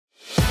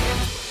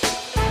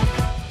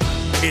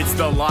It's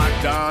the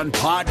Locked On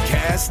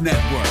Podcast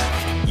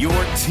Network, your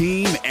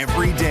team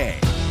every day.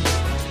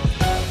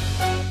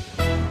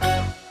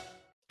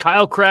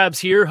 Kyle Krabs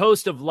here,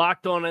 host of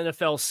Locked On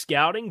NFL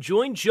Scouting.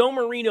 Join Joe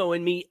Marino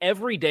and me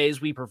every day as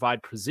we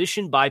provide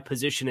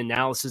position-by-position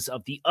analysis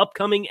of the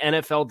upcoming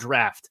NFL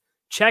Draft.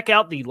 Check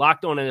out the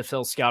Locked On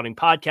NFL Scouting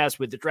podcast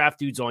with the Draft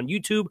Dudes on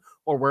YouTube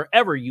or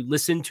wherever you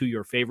listen to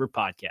your favorite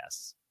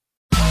podcasts.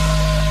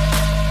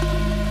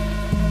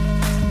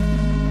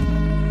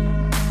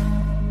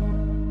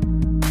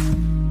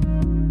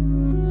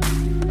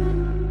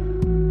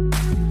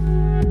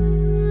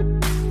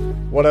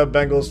 What up,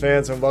 Bengals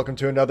fans, and welcome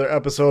to another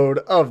episode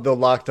of the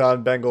Locked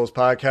On Bengals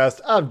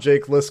podcast. I'm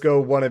Jake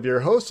Lisco, one of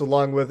your hosts,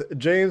 along with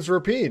James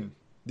Rapine,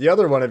 the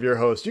other one of your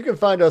hosts. You can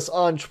find us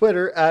on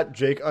Twitter at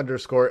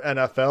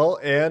Jake_NFL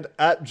and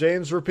at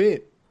James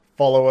Rapine.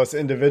 Follow us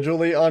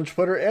individually on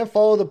Twitter and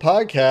follow the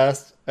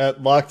podcast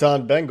at Locked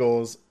On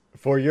Bengals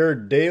for your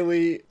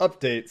daily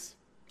updates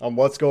on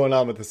what's going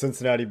on with the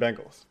Cincinnati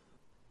Bengals.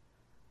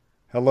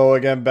 Hello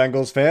again,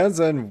 Bengals fans,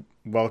 and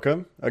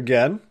welcome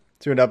again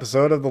to an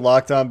episode of the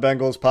Locked On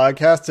Bengals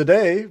podcast.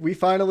 Today, we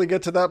finally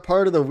get to that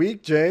part of the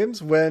week,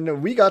 James,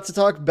 when we got to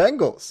talk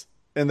Bengals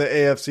in the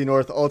AFC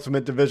North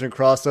Ultimate Division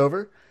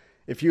crossover.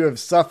 If you have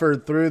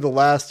suffered through the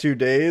last 2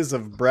 days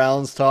of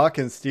Browns talk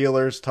and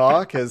Steelers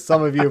talk, as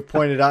some of you have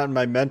pointed out in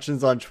my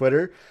mentions on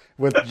Twitter,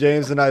 with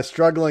James and I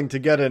struggling to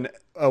get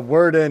a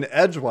word in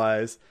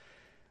edgewise,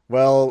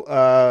 well,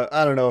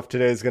 I don't know if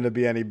today's going to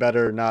be any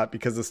better or not,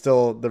 because it's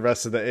still the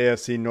rest of the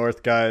AFC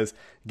North guys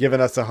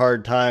giving us a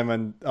hard time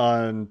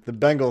on the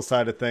Bengals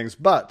side of things.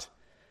 But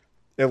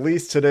at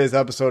least today's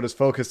episode is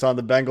focused on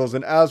the Bengals.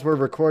 And as we're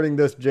recording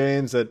this,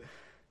 James, at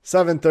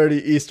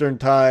 7:30 Eastern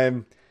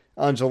time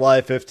on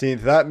July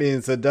 15th, that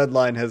means the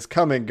deadline has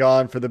come and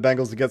gone for the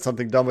Bengals to get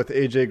something done with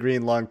AJ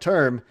Green long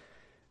term.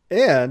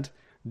 And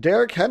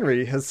Derrick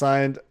Henry has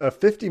signed a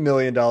 $50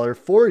 million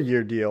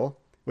 4-year deal,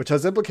 which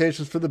has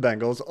implications for the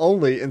Bengals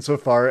only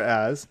insofar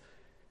as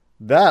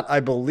that, I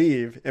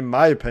believe, in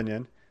my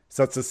opinion,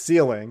 sets a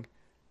ceiling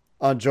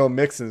on Joe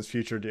Mixon's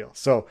future deal.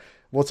 So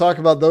we'll talk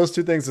about those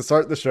two things to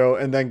start the show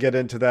and then get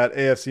into that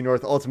AFC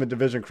North Ultimate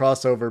Division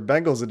crossover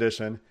Bengals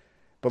edition.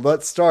 But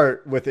let's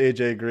start with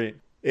AJ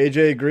Green.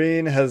 AJ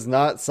Green has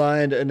not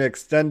signed an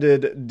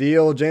extended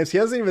deal. James, he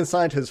hasn't even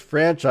signed his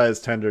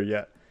franchise tender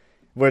yet,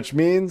 which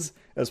means,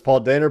 as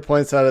Paul Dehner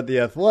points out at The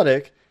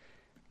Athletic,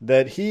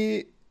 that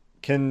he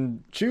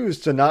can choose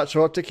to not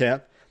show up to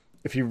camp.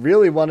 If he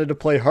really wanted to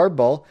play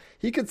hardball,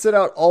 he could sit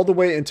out all the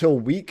way until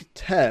week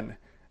 10,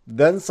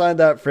 then sign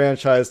that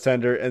franchise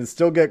tender and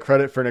still get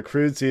credit for an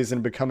accrued season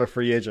and become a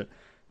free agent.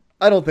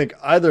 I don't think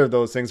either of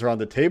those things are on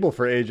the table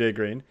for AJ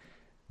Green,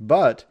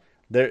 but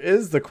there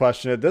is the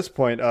question at this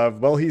point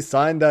of, will he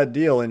sign that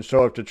deal and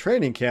show up to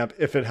training camp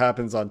if it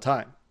happens on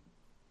time?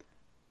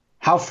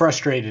 How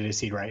frustrated is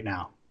he right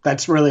now?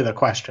 That's really the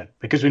question,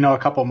 because we know a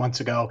couple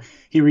months ago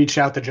he reached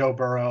out to Joe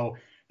Burrow.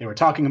 They were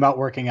talking about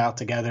working out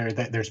together.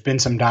 There's been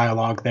some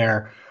dialogue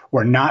there.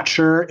 We're not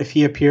sure if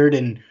he appeared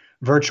in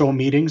virtual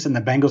meetings, and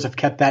the Bengals have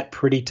kept that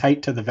pretty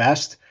tight to the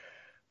vest.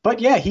 But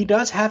yeah, he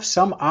does have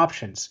some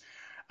options.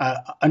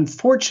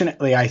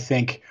 Unfortunately, I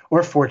think,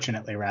 or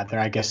fortunately rather,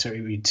 I guess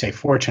we'd say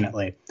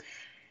fortunately,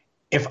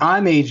 if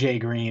I'm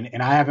AJ Green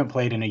and I haven't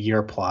played in a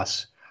year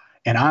plus,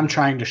 and I'm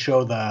trying to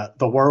show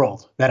the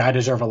world that I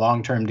deserve a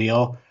long-term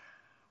deal,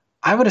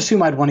 I would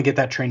assume I'd want to get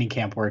that training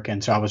camp work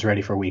in so I was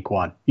ready for week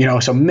 1.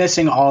 So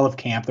missing all of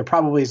camp, there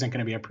probably isn't going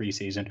to be a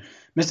preseason.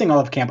 Missing all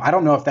of camp, I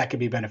don't know if that could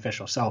be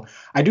beneficial. So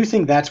I do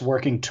think that's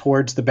working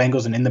towards the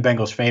Bengals and in the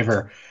Bengals'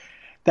 favor.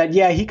 That,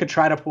 yeah, he could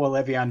try to pull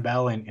a Le'Veon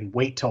Bell and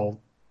wait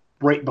till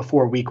right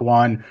before week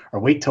 1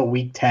 or wait till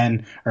week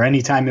 10 or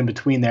any time in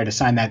between there to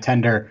sign that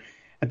tender.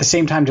 At the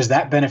same time, does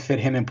that benefit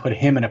him and put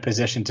him in a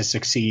position to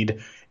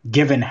succeed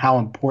given how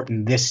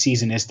important this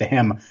season is to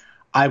him?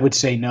 I would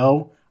say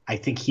no. I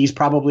think he's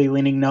probably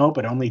leaning no,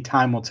 but only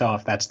time will tell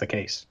if that's the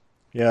case.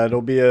 Yeah,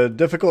 it'll be a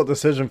difficult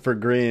decision for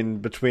Green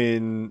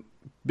between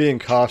being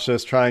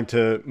cautious, trying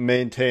to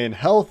maintain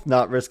health,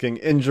 not risking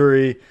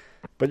injury,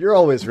 but you're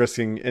always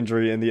risking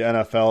injury in the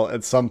NFL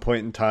at some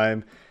point in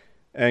time,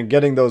 and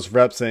getting those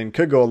reps in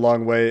could go a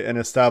long way in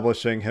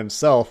establishing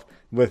himself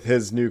with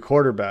his new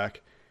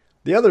quarterback.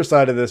 The other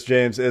side of this,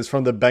 James, is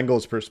from the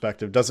Bengals'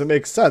 perspective. Does it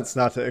make sense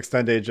not to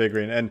extend AJ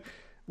Green? And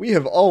we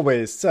have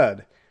always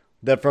said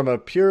that from a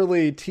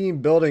purely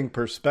team-building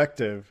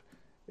perspective,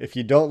 if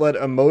you don't let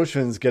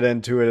emotions get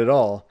into it at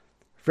all,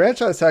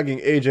 franchise tagging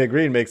AJ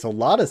Green makes a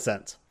lot of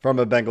sense from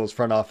a Bengals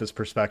front office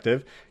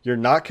perspective. You're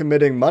not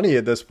committing money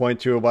at this point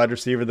to a wide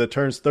receiver that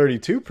turns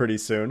 32 pretty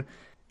soon,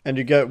 and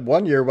you get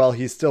 1 year while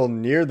he's still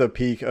near the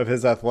peak of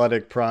his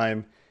athletic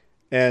prime,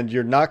 and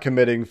you're not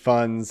committing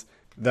funds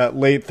that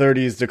late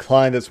 30s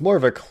decline that's more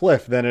of a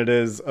cliff than it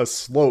is a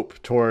slope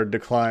toward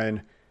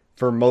decline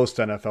for most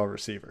NFL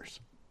receivers.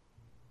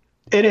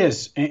 It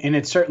is, and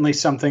it's certainly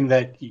something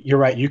that, you're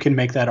right, you can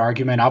make that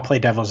argument. I'll play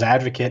devil's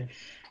advocate.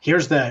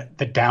 Here's the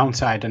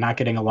downside to not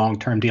getting a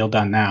long-term deal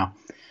done now.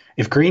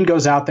 If Green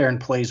goes out there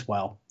and plays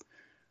well,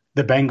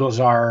 the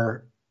Bengals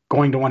are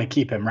going to want to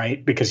keep him,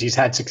 right? Because he's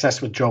had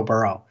success with Joe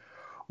Burrow.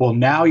 Well,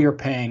 now you're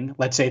paying,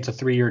 let's say it's a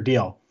 3-year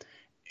deal.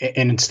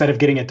 And instead of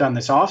getting it done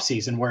this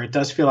offseason, where it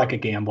does feel like a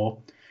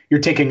gamble, you're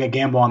taking a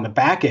gamble on the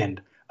back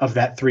end of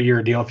that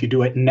 3-year deal if you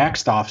do it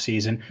next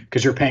offseason,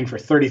 because you're paying for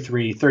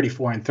 33,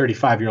 34, and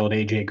 35-year-old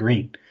AJ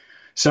Green.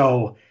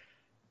 So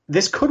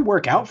this could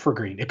work out for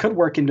Green. It could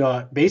work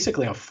into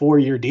basically a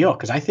 4-year deal,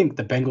 because I think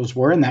the Bengals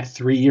were in that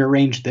 3-year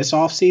range this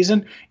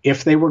offseason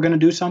if they were going to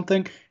do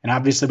something. And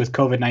obviously with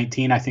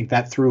COVID-19, I think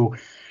that threw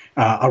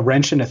a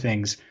wrench into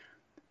things.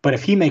 But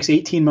if he makes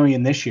 $18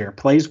 million this year,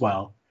 plays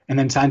well, and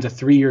then signs a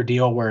 3-year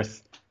deal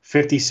worth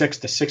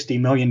 $56 to $60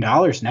 million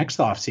next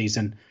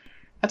offseason,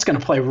 that's going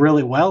to play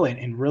really well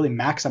and really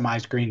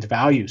maximize Green's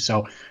value.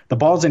 So the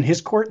ball's in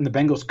his court, and the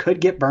Bengals could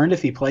get burned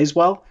if he plays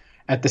well.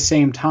 At the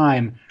same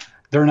time,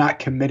 they're not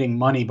committing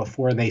money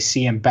before they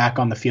see him back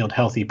on the field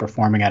healthy,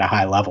 performing at a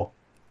high level.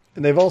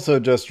 And they've also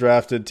just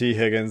drafted T.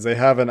 Higgins. They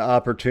have an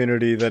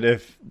opportunity that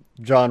if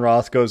John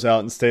Ross goes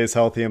out and stays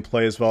healthy and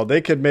plays well,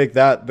 they could make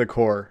that the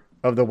core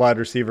of the wide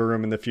receiver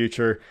room in the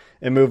future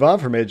and move on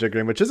from AJ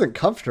Green, which isn't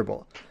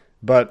comfortable.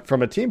 But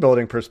from a team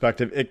building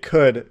perspective, it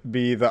could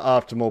be the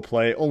optimal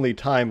play. Only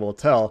time will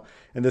tell.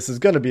 And this is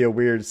going to be a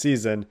weird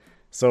season,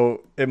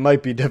 so it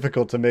might be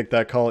difficult to make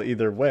that call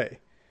either way.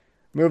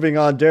 Moving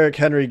on, Derrick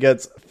Henry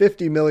gets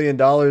 $50 million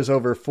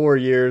over 4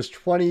 years,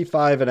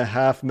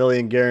 $25.5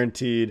 million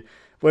guaranteed,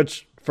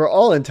 which for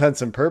all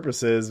intents and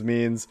purposes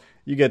means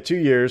you get 2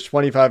 years,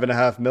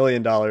 $25.5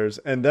 million,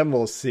 and then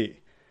we'll see.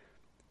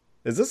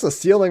 Is this a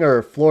ceiling or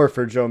a floor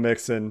for Joe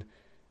Mixon,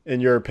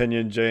 in your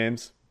opinion,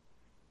 James?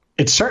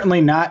 It's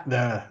certainly not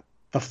the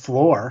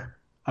floor.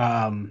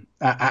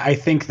 I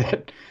think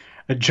that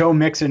Joe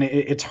Mixon,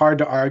 it's hard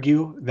to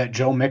argue that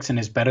Joe Mixon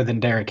is better than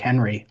Derrick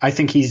Henry. I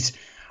think he's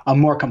a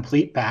more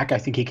complete back. I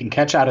think he can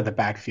catch out of the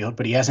backfield,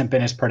 but he hasn't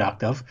been as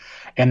productive.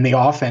 And the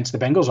offense, the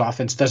Bengals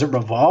offense, doesn't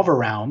revolve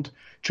around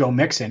Joe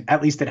Mixon.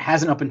 At least it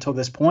hasn't up until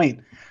this point,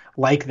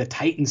 like the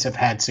Titans have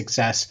had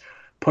success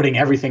putting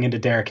everything into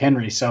Derrick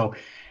Henry. So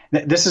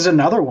this is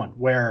another one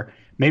where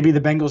maybe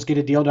the Bengals get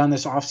a deal done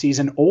this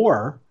offseason,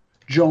 or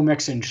Joe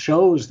Mixon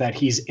shows that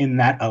he's in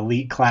that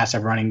elite class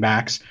of running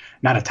backs,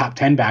 not a top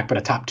 10 back, but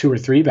a top 2 or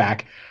 3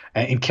 back,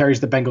 and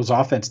carries the Bengals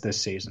offense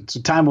this season. So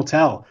time will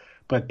tell.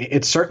 But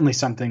it's certainly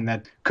something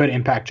that could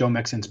impact Joe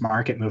Mixon's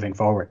market moving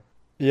forward.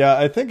 Yeah,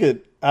 I think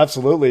it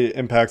absolutely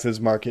impacts his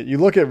market. You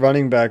look at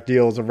running back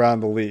deals around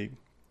the league.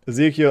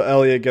 Ezekiel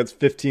Elliott gets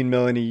 $15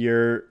 million a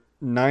year,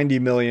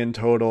 $90 million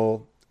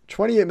total,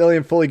 $28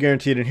 million fully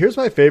guaranteed. And here's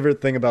my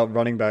favorite thing about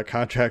running back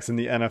contracts in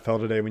the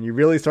NFL today. When you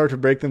really start to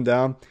break them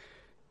down,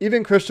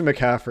 even Christian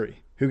McCaffrey,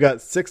 who got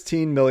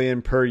 $16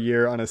 million per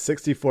year on a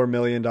 $64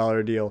 million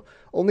deal,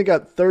 only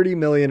got $30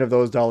 million of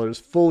those dollars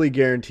fully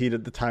guaranteed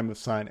at the time of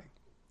signing.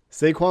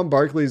 Saquon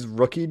Barkley's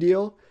rookie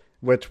deal,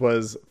 which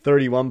was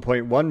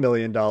 $31.1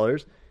 million,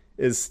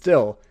 is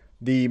still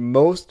the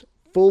most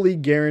fully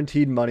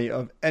guaranteed money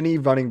of any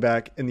running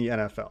back in the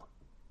NFL.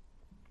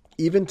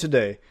 Even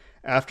today,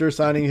 after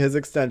signing his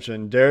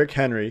extension, Derrick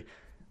Henry,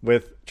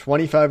 with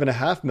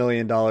 $25.5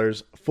 million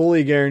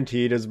fully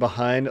guaranteed, is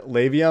behind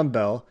Le'Veon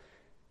Bell,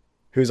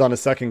 who's on a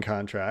second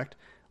contract,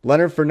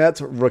 Leonard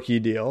Fournette's rookie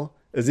deal,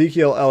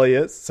 Ezekiel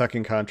Elliott's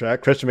second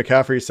contract, Christian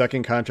McCaffrey's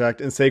second contract,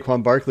 and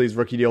Saquon Barkley's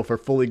rookie deal for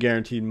fully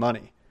guaranteed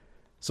money.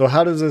 So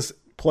how does this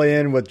play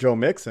in with Joe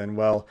Mixon?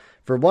 Well,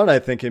 for one, I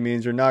think it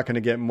means you're not going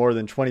to get more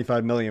than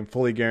 $25 million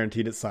fully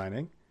guaranteed at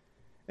signing.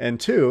 And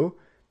two,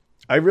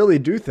 I really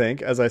do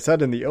think, as I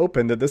said in the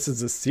open, that this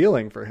is a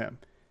ceiling for him,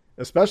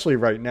 especially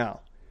right now.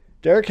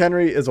 Derrick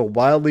Henry is a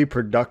wildly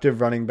productive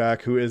running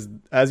back who is,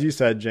 as you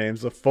said,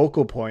 James, the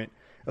focal point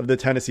of the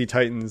Tennessee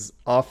Titans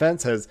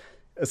offense, has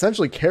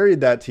essentially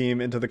carried that team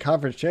into the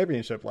conference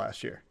championship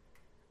last year.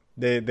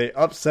 They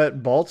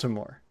upset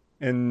Baltimore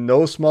in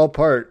no small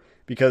part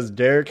because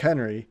Derrick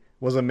Henry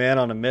was a man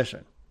on a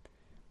mission.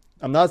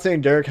 I'm not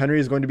saying Derrick Henry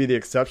is going to be the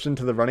exception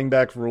to the running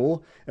back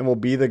rule and will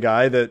be the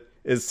guy that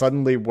is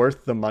suddenly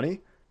worth the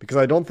money, because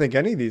I don't think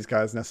any of these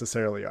guys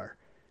necessarily are.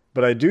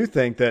 But I do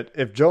think that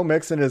if Joe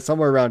Mixon is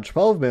somewhere around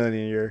 $12 million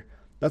a year,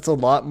 that's a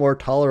lot more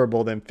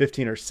tolerable than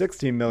 $15 or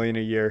 $16 million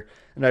a year.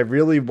 And I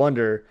really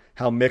wonder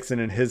how Mixon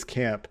and his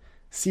camp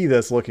see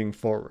this looking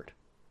forward.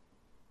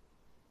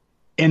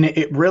 And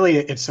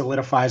it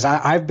solidifies.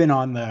 I've been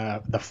on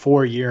the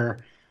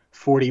 4-year,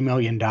 $40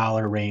 million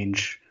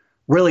range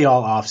really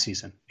all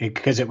offseason,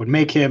 because it would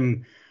make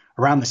him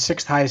around the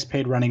 6th highest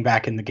paid running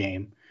back in the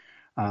game.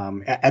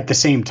 At the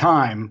same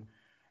time,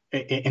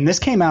 and this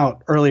came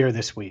out earlier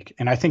this week,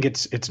 and I think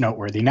it's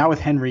noteworthy. Now with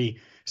Henry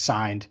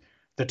signed,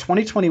 the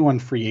 2021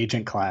 free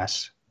agent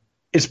class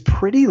is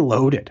pretty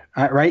loaded,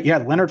 right? You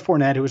had Leonard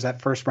Fournette, who was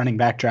that first running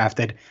back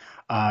drafted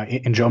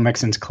in Joe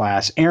Mixon's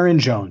class. Aaron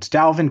Jones,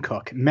 Dalvin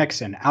Cook,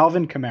 Mixon,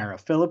 Alvin Kamara,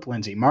 Phillip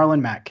Lindsay,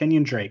 Marlon Mack,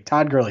 Kenyon Drake,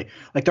 Todd Gurley.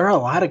 Like, there are a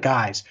lot of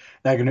guys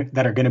that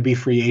are going to be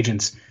free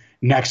agents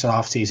next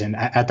offseason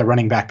at the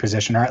running back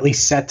position, or at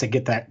least set to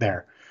get that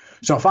there.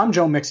 So if I'm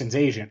Joe Mixon's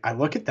agent, I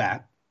look at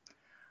that.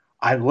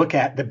 I look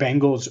at the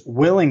Bengals'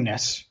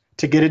 willingness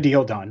to get a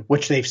deal done,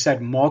 which they've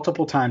said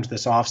multiple times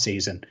this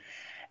offseason.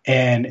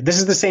 And this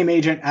is the same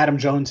agent Adam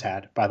Jones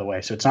had, by the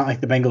way. So it's not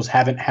like the Bengals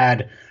haven't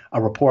had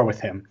a rapport with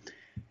him.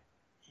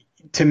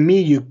 To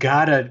me, you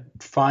got to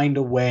find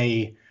a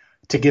way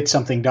to get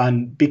something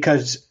done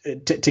because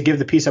to give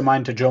the peace of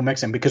mind to Joe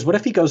Mixon. Because what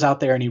if he goes out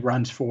there and he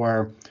runs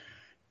for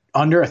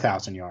under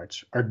 1,000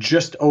 yards or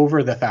just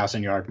over the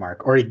 1,000-yard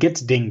mark, or he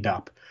gets dinged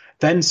up?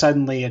 Then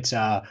suddenly it's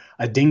a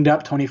dinged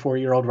up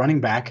 24-year-old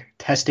running back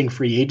testing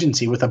free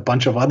agency with a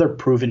bunch of other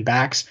proven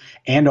backs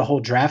and a whole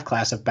draft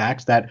class of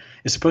backs that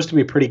is supposed to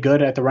be pretty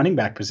good at the running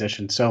back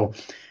position. So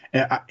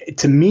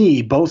to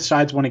me, both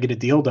sides want to get a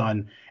deal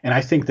done. And I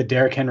think the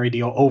Derrick Henry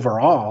deal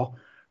overall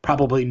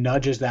probably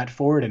nudges that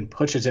forward and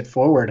pushes it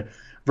forward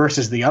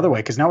versus the other way.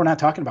 Because now we're not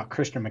talking about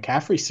Christian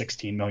McCaffrey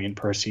 $16 million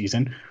per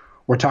season.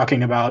 We're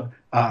talking about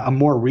a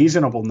more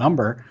reasonable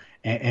number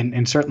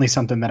and certainly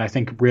something that I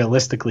think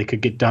realistically could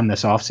get done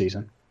this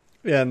offseason.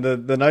 Yeah, and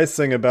the nice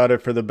thing about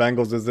it for the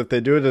Bengals is if they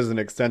do it as an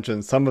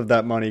extension, some of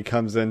that money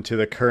comes into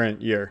the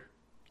current year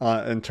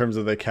in terms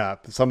of the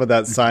cap. Some of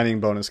that signing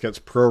bonus gets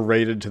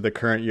prorated to the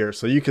current year.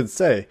 So you could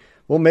say,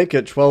 we'll make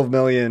it $12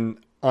 million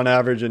on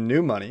average in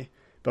new money,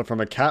 but from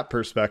a cap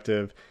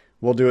perspective,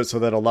 we'll do it so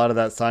that a lot of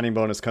that signing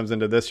bonus comes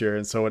into this year.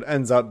 And so it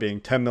ends up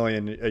being $10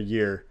 million a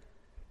year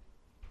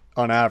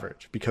on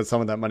average because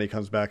some of that money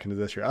comes back into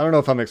this year. I don't know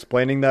if I'm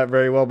explaining that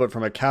very well, but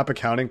from a cap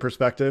accounting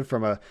perspective,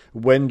 from a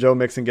when Joe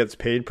Mixon gets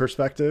paid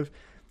perspective,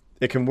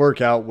 it can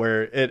work out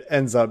where it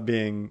ends up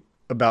being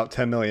about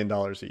 $10 million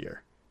a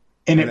year.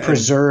 And it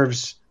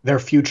preserves their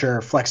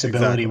future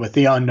flexibility Exactly. with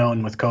the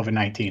unknown with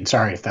COVID-19.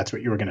 Sorry if that's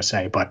what you were going to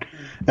say, but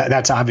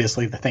that's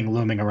obviously the thing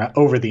looming around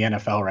over the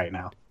NFL right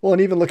now. Well,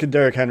 and even look at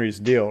Derrick Henry's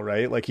deal,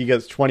 right? Like he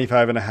gets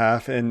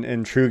 25.5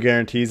 in true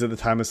guarantees at the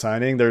time of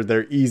signing.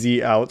 They're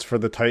easy outs for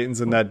the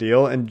Titans in that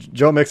deal. And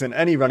Joe Mixon,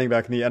 any running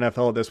back in the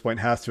NFL at this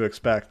point, has to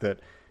expect that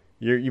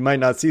you might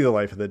not see the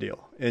life of the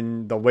deal.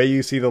 And the way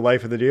you see the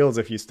life of the deal is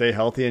if you stay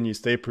healthy and you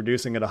stay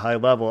producing at a high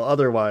level.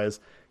 Otherwise,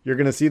 you're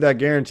going to see that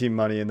guarantee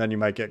money and then you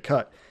might get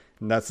cut.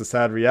 And that's the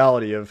sad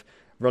reality of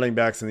running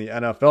backs in the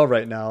NFL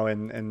right now.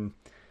 And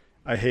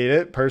I hate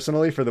it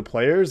personally for the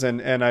players.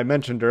 And I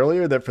mentioned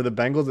earlier that for the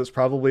Bengals, it's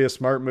probably a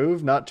smart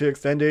move not to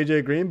extend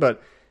AJ Green.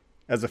 But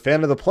as a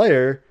fan of the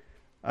player,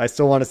 I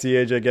still want to see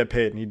AJ get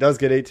paid. And he does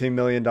get $18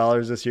 million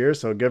this year.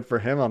 So good for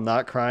him. I'm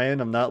not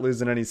crying. I'm not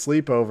losing any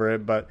sleep over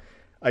it. But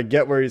I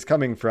get where he's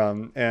coming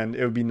from. And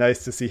it would be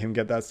nice to see him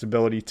get that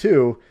stability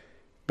too.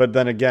 But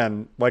then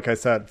again, like I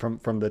said,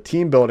 from the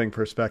team building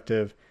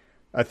perspective,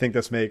 I think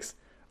this makes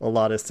a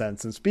lot of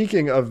sense. And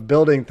speaking of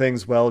building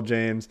things well,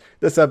 James,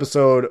 this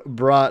episode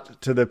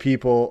brought to the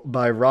people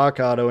by Rock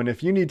Auto. And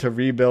if you need to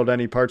rebuild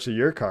any parts of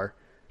your car,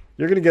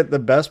 you're going to get the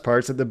best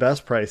parts at the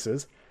best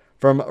prices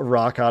from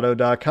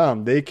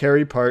rockauto.com. They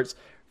carry parts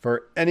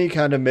for any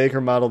kind of make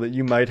or model that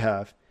you might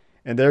have,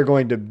 and they're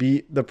going to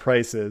beat the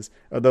prices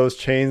of those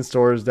chain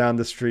stores down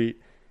the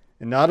street.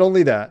 And not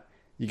only that,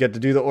 you get to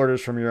do the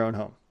orders from your own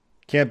home.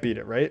 Can't beat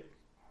it, right?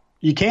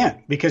 You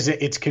can't, because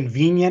it's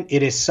convenient.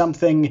 It is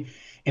something,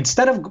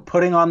 instead of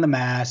putting on the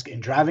mask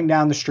and driving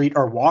down the street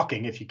or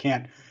walking if you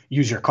can't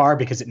use your car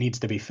because it needs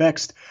to be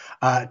fixed,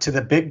 to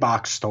the big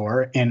box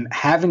store and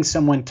having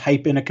someone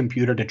type in a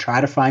computer to try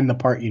to find the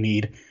part you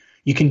need,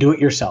 you can do it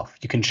yourself.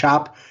 You can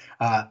shop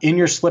in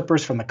your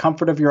slippers from the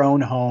comfort of your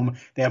own home.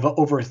 They have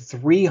over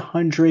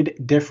 300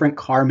 different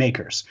car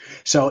makers.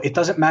 So it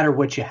doesn't matter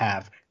what you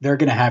have. They're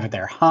going to have it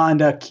there.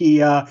 Honda,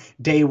 Kia,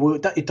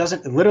 Daewoo.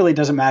 It literally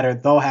doesn't matter.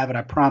 They'll have it.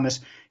 I promise.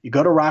 You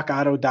go to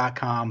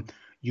rockauto.com.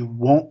 You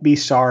won't be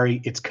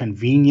sorry. It's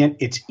convenient.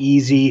 It's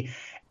easy.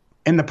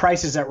 And the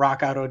prices at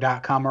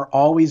rockauto.com are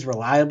always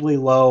reliably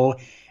low,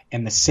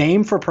 and the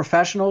same for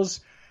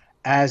professionals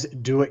as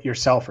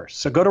do-it-yourselfers.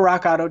 So go to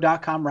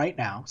rockauto.com right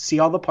now. See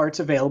all the parts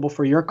available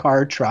for your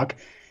car or truck.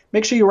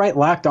 Make sure you write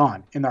Locked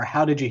On in their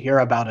How Did You Hear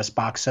About Us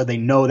box so they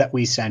know that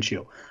we sent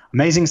you.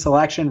 Amazing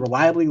selection,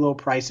 reliably low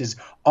prices,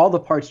 all the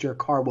parts your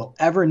car will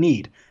ever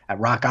need at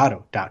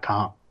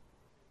rockauto.com.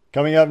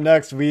 Coming up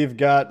next, we've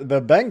got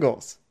the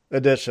Bengals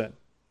edition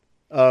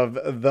of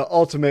the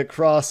Ultimate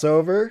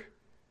Crossover.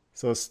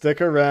 So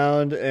stick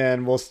around,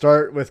 and we'll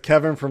start with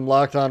Kevin from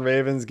Locked On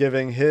Ravens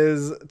giving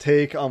his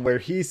take on where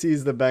he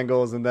sees the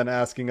Bengals and then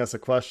asking us a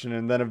question.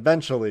 And then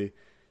eventually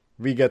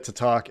we get to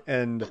talk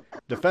and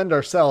defend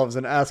ourselves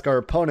and ask our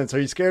opponents, are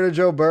you scared of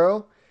Joe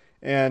Burrow?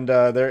 And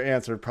their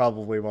answer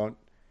probably won't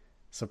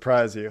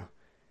surprise you.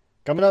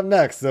 Coming up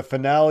next, the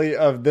finale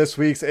of this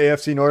week's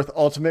AFC North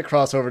Ultimate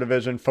Crossover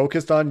Division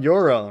focused on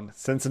your own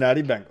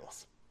Cincinnati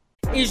Bengals.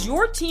 Is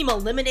your team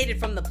eliminated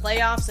from the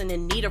playoffs and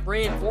in need of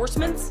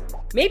reinforcements?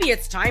 Maybe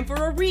it's time for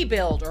a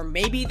rebuild, or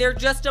maybe they're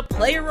just a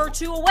player or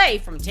two away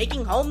from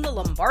taking home the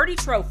Lombardi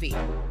Trophy.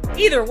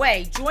 Either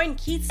way, join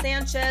Keith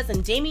Sanchez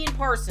and Damian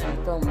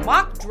Parson for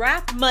Mock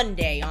Draft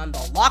Monday on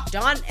the Locked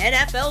On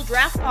NFL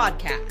Draft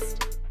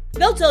Podcast.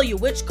 They'll tell you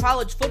which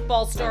college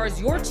football stars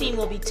your team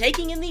will be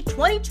taking in the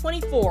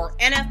 2024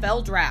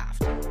 NFL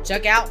Draft.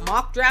 Check out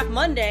Mock Draft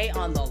Monday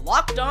on the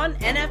Locked On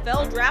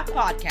NFL Draft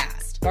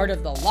Podcast, part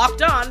of the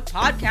Locked On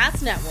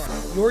Podcast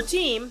Network, your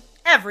team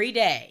every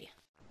day.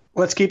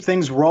 Let's keep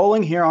things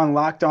rolling here on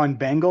Locked On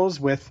Bengals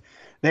with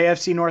the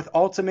AFC North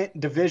Ultimate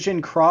Division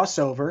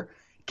crossover.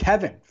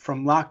 Kevin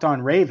from Locked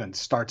On Ravens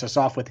starts us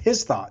off with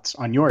his thoughts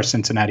on your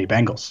Cincinnati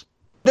Bengals.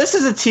 This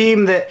is a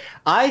team that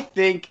I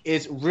think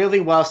is really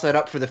well set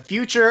up for the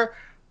future.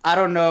 I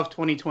don't know if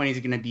 2020 is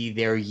going to be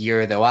their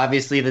year, though.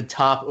 Obviously, the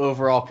top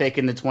overall pick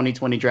in the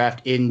 2020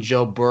 draft in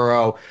Joe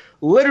Burrow.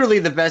 Literally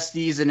the best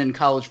season in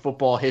college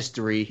football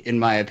history, in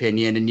my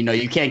opinion. And,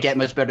 you can't get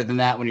much better than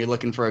that when you're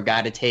looking for a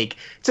guy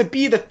to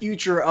be the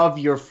future of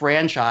your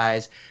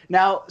franchise.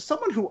 Now,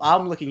 someone who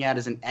I'm looking at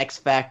as an X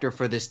factor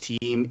for this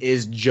team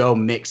is Joe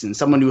Mixon,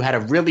 someone who had a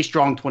really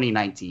strong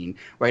 2019,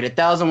 right?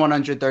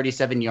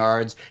 1,137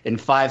 yards and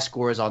 5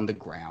 scores on the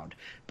ground.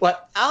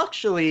 But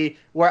actually,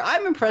 where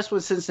I'm impressed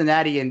with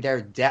Cincinnati and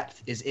their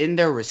depth is in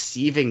their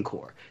receiving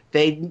core.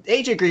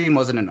 AJ Green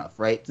wasn't enough,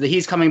 right?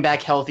 He's coming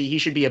back healthy. He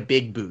should be a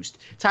big boost.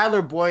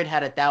 Tyler Boyd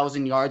had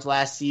 1,000 yards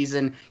last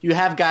season. You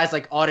have guys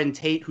like Auden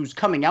Tate, whose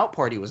coming out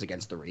party was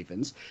against the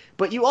Ravens.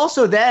 But you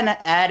also then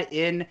add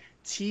in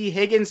T.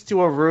 Higgins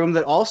to a room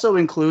that also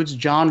includes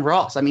John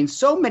Ross. I mean,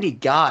 so many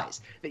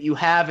guys that you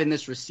have in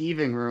this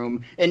receiving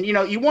room. And,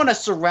 you want to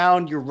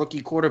surround your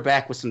rookie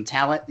quarterback with some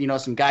talent,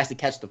 some guys to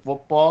catch the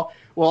football.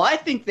 Well, I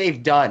think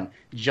they've done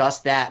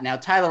just that. Now,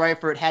 Tyler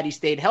Eifert, had he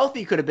stayed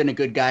healthy, could have been a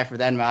good guy for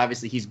them.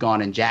 Obviously, he's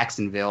gone in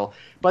Jacksonville.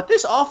 But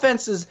this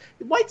offense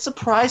might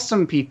surprise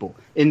some people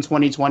in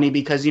 2020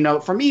 because,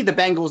 for me, the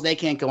Bengals, they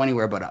can't go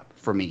anywhere but up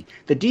for me.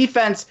 The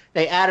defense,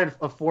 they added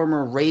a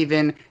former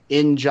Raven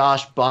in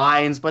Josh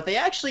Bynes, but they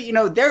actually,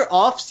 their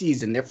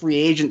offseason, their free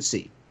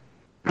agency,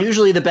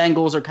 usually the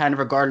Bengals are kind of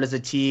regarded as a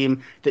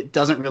team that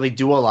doesn't really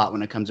do a lot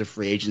when it comes to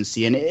free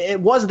agency. And it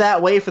was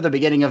that way for the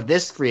beginning of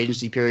this free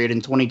agency period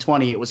in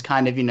 2020. It was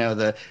kind of,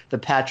 the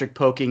Patrick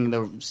poking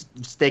the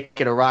stick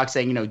at a rock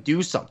saying,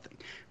 do something.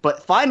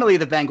 But finally,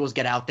 the Bengals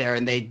get out there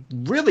and they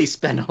really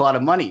spend a lot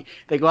of money.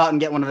 They go out and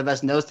get one of the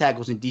best nose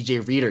tackles in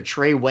DJ Reader.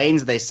 Trey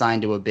Waynes, they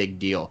signed to a big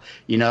deal.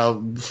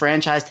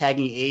 Franchise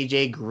tagging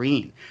AJ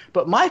Green.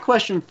 But my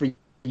question for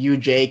you,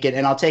 Jake,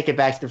 and I'll take it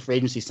back to the free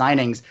agency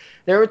signings.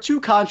 There are 2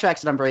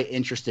 contracts that I'm very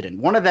interested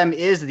in. One of them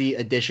is the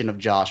addition of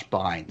Josh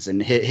Bynes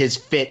and his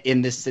fit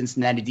in this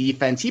Cincinnati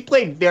defense. He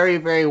played very,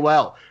 very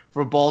well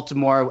for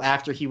Baltimore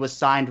after he was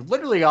signed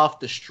literally off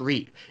the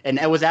street. And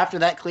it was after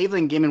that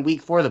Cleveland game in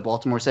week 4 that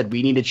Baltimore said,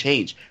 we need to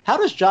change. How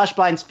does Josh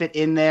Bynes fit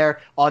in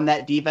there on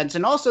that defense?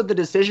 And also the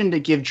decision to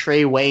give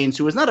Trey Waynes,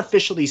 who is not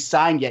officially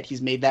signed yet,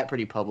 he's made that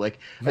pretty public,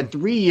 a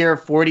 3-year,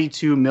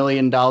 $42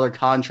 million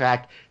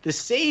contract, the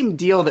same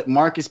deal that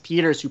Marcus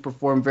Peters, who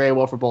performed very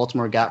well for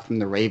Baltimore, got from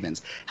the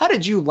Ravens. How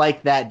did you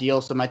like that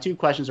deal? So my 2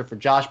 questions are for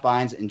Josh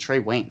Bynes and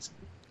Trey Waynes.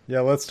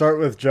 Yeah, let's start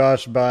with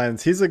Josh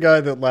Bynes. He's a guy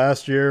that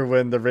last year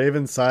when the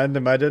Ravens signed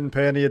him, I didn't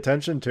pay any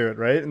attention to it,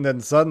 right? And then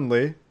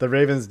suddenly the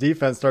Ravens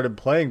defense started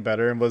playing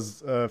better and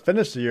was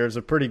finished the year as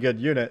a pretty good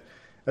unit.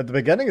 At the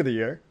beginning of the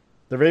year,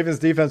 the Ravens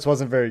defense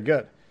wasn't very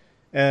good.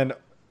 And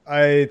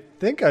I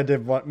think I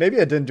did one, maybe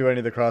I didn't do any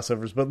of the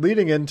crossovers, but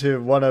leading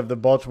into one of the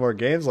Baltimore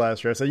games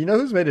last year, I said,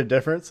 who's made a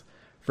difference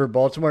for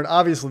Baltimore? And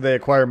obviously they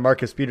acquired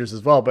Marcus Peters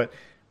as well, but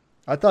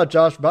I thought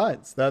Josh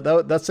Bynes,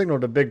 that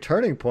signaled a big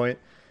turning point.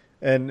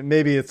 And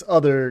maybe it's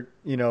other,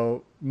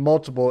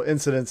 multiple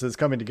incidences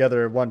coming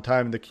together at one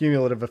time. The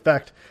cumulative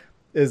effect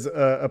is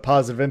a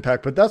positive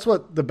impact. But that's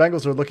what the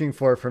Bengals are looking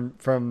for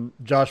from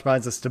Josh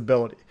Bynes, is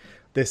stability.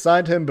 They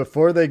signed him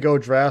before they go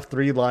draft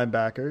 3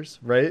 linebackers,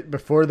 right?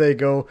 Before they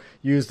go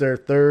use their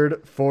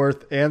 3rd,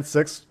 4th, and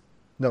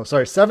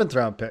 7th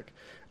round pick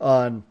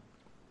on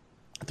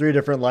 3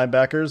 different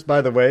linebackers.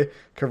 By the way,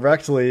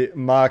 correctly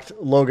mocked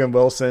Logan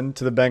Wilson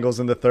to the Bengals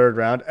in the 3rd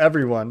round.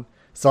 Everyone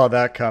saw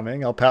that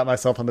coming. I'll pat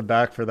myself on the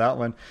back for that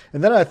one.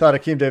 And then I thought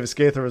Akeem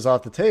Davis-Gaither was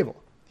off the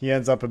table. He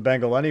ends up a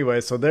Bengal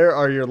anyway. So there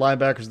are your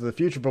linebackers of the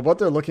future. But what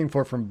they're looking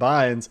for from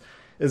Bynes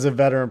is a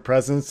veteran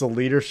presence, the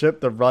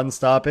leadership, the run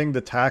stopping, the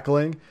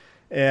tackling,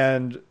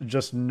 and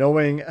just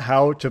knowing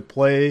how to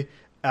play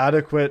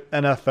adequate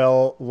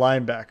NFL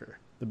linebacker.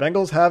 The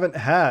Bengals haven't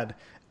had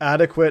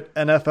adequate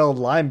NFL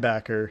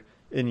linebacker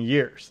in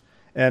years.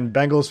 And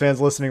Bengals fans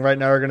listening right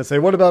now are going to say,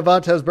 what about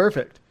Vontaze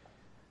Burfict?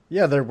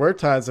 Yeah, there were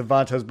times that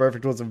Vontaze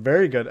Burfict was a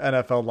very good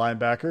NFL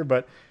linebacker,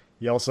 but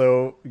he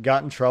also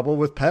got in trouble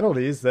with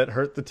penalties that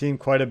hurt the team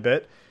quite a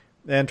bit.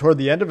 And toward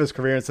the end of his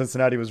career in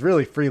Cincinnati, was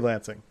really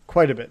freelancing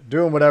quite a bit,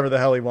 doing whatever the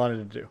hell he wanted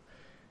to do.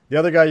 The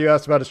other guy you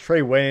asked about is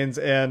Trey Waynes,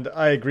 and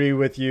I agree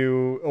with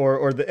you,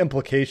 or the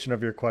implication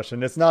of your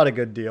question. It's not a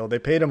good deal. They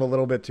paid him a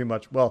little bit too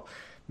much, well,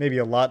 maybe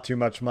a lot too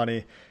much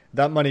money.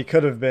 That money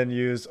could have been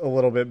used a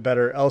little bit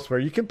better elsewhere.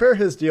 You compare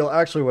his deal,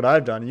 actually what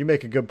I've done, and you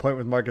make a good point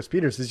with Marcus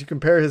Peters, is you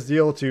compare his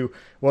deal to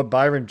what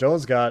Byron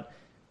Jones got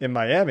in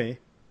Miami.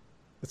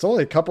 It's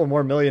only a couple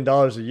more $1 million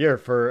a year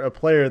for a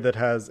player that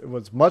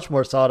was much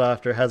more sought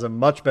after, has a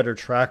much better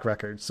track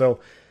record. So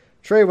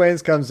Trey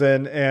Waynes comes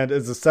in and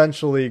is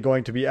essentially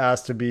going to be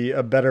asked to be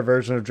a better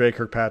version of Dre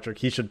Kirkpatrick.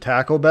 He should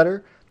tackle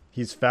better.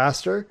 He's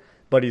faster,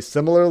 but he's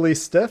similarly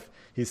stiff.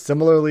 He's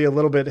similarly a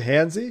little bit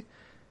handsy.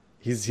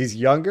 He's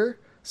younger,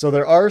 so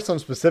there are some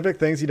specific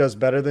things he does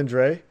better than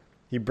Dre.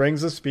 He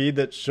brings a speed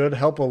that should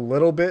help a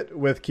little bit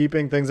with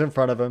keeping things in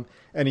front of him,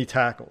 and he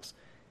tackles.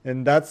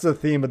 And that's the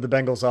theme of the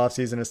Bengals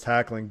offseason is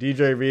tackling.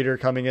 DJ Reader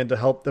coming in to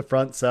help the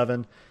front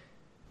seven.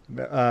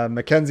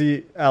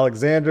 Mackenzie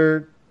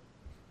Alexander,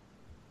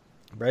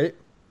 right,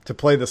 to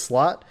play the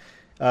slot.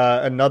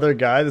 Another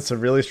guy that's a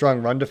really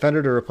strong run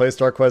defender to replace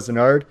Darqueze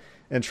Dennard.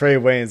 And Trey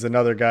Wayne's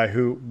another guy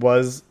who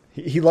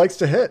he likes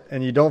to hit,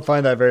 and you don't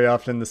find that very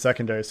often in the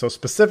secondary. So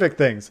specific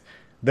things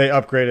they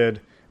upgraded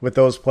with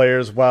those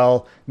players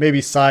while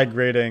maybe side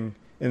grading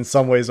in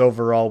some ways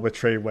overall with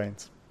Trey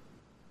Wayne's.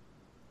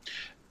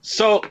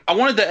 So I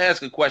wanted to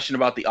ask a question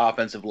about the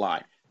offensive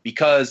line,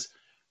 because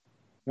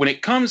when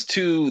it comes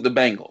to the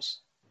Bengals,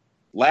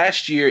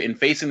 last year in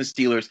facing the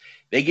Steelers,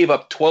 they gave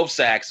up 12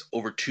 sacks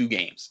over 2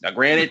 games. Now,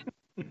 granted,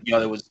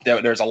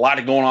 there's a lot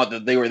of going on.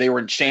 That they were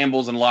in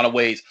shambles in a lot of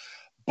ways,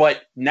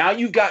 but now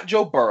you've got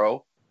Joe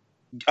Burrow,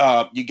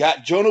 you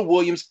got Jonah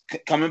Williams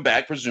coming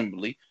back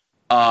presumably.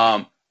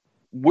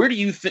 Where do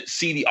you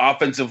see the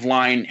offensive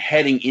line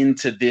heading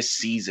into this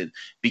season?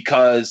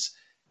 Because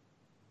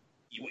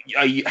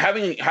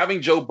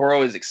having Joe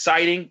Burrow is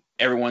exciting.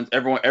 Everyone's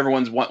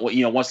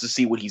wants to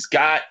see what he's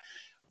got.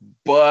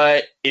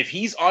 But if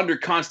he's under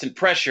constant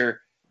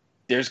pressure,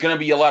 there's going to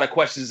be a lot of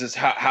questions as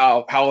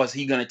how is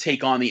he going to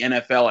take on the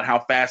NFL and how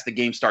fast the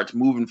game starts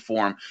moving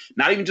for him.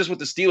 Not even just with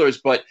the Steelers,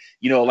 but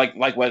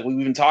like what we've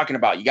been talking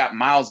about. You got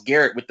Myles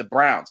Garrett with the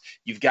Browns.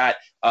 You've got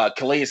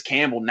Calais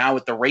Campbell now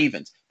with the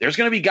Ravens. There's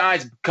going to be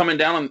guys coming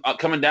down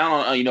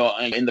on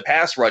in the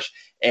pass rush.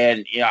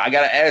 And I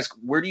got to ask,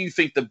 where do you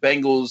think the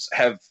Bengals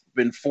have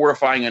been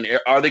fortifying, and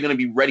are they going to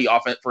be ready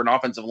for an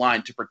offensive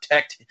line to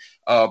protect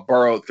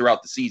Burrow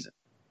throughout the season?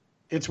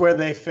 It's where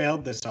they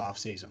failed this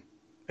offseason.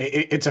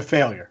 It's a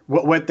failure,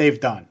 what they've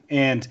done.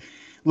 And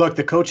look,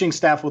 the coaching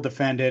staff will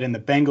defend it, and the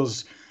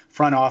Bengals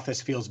front office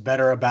feels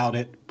better about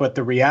it. But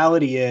the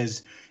reality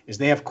is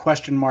they have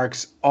question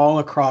marks all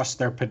across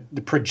the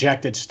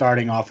projected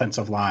starting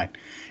offensive line.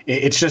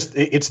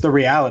 It's the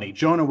reality.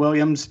 Jonah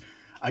Williams,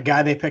 a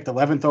guy they picked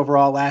 11th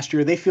overall last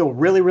year, they feel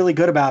really, really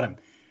good about him.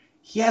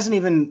 He hasn't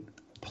even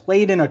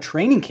played in a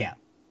training camp.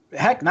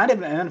 Heck, not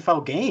even an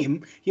NFL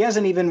game. He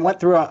hasn't even went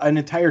through an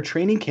entire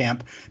training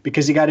camp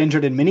because he got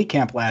injured in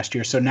minicamp last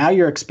year. So now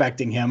you're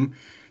expecting him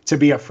to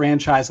be a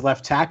franchise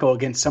left tackle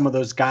against some of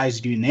those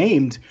guys you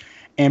named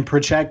and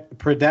protect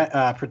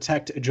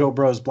Joe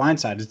Burrow's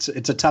blindside.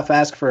 It's a tough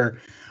ask for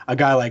a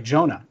guy like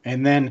Jonah.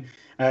 And then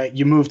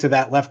you move to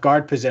that left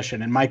guard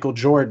position and Michael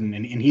Jordan,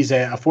 and he's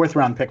a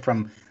 4th-round pick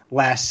from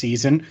last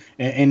season,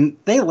 and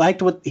they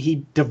liked what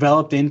he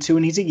developed into,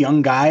 and he's a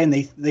young guy, and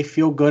they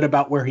feel good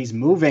about where he's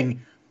moving,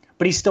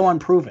 but he's still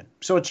unproven.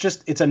 So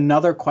it's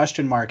another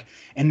question mark,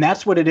 and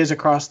that's what it is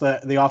across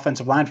the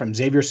offensive line, from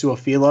Xavier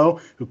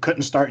Su'a-Filo, who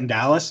couldn't start in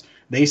Dallas.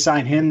 They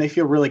sign him. They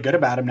feel really good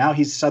about him. Now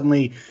he's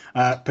suddenly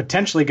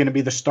potentially going to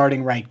be the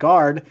starting right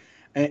guard,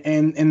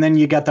 and then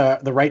you got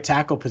the right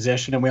tackle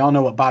position, and we all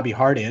know what Bobby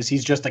Hart is.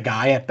 He's just a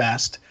guy at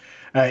best.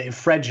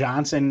 Fred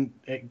Johnson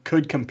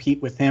could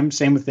compete with him.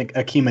 Same with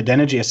Akeem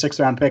Adeniji, a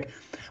 6th-round pick.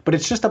 But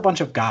it's just a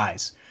bunch of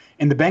guys.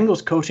 And the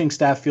Bengals coaching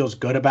staff feels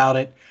good about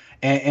it.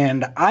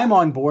 And I'm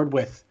on board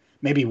with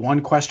maybe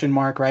one question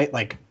mark, right?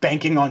 Like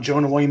banking on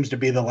Jonah Williams to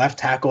be the left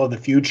tackle of the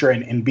future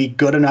and be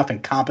good enough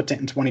and competent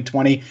in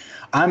 2020.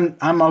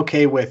 I'm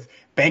okay with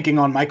banking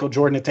on Michael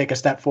Jordan to take a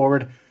step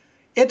forward.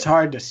 It's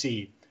hard to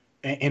see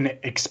and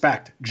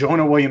expect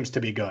Jonah Williams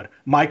to be good,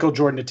 Michael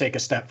Jordan to take a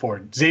step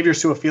forward, Xavier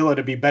Su'a-Filo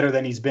to be better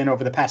than he's been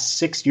over the past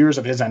 6 years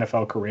of his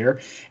NFL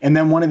career, and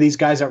then one of these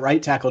guys at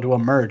right tackle to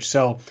emerge.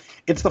 So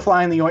it's the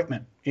fly in the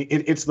ointment.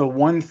 It's the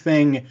one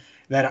thing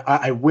that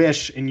I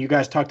wish, and you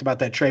guys talked about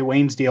that Trey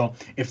Waynes deal,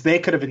 if they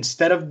could have,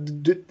 instead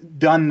of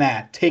done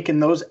that, taken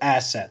those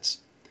assets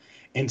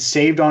and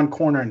saved on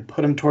corner and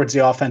put them towards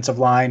the offensive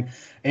line.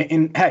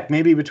 And heck,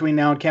 maybe between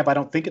now and camp, I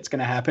don't think it's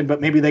going to happen,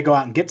 but maybe they go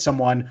out and get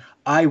someone.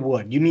 I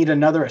would. You need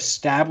another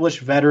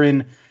established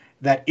veteran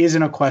that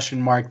isn't a question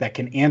mark that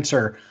can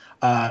answer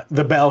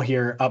the bell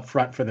here up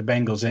front for the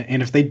Bengals.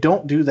 And if they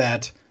don't do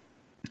that,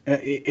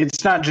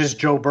 it's not just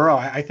Joe Burrow.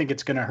 I think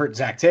it's going to hurt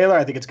Zach Taylor.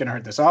 I think it's going to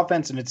hurt this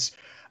offense, and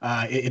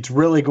it's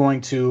really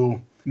going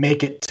to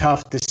make it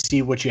tough to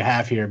see what you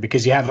have here,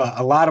 because you have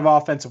a lot of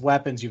offensive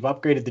weapons. You've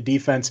upgraded the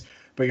defense,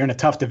 but you're in a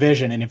tough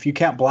division. And if you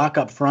can't block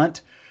up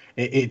front,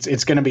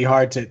 it's going to be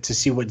hard to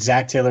see what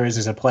Zach Taylor is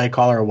as a play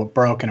caller or what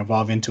Burrow can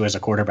evolve into as a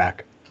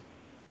quarterback.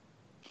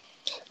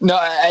 No,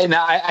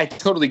 I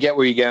totally get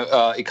where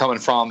you're coming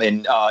from.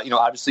 And,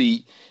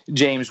 obviously,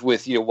 James,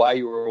 with, while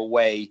you were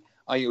away,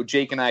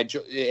 Jake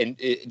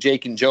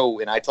and Joe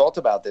and I talked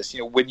about this.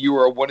 When you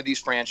were one of these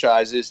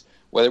franchises,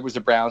 whether it was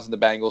the Browns and the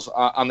Bengals,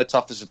 on the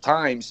toughest of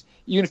times,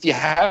 even if you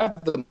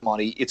have the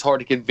money, it's hard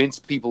to convince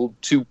people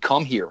to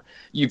come here.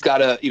 You've got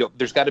to,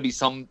 there's got to be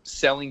some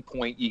selling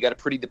point. You got to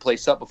pretty the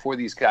place up before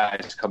these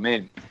guys come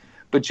in.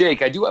 But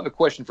Jake, I do have a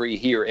question for you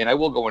here, and I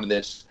will go into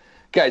this.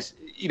 Guys,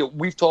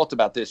 we've talked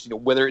about this,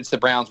 whether it's the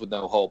Browns with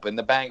no hope and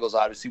the Bengals,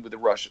 obviously, with the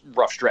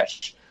rough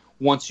stretch.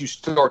 Once you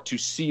start to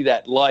see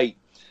that light,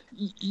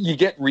 you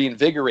get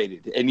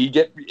reinvigorated and you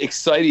get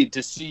excited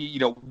to see,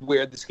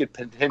 where this could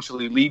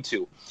potentially lead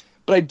to.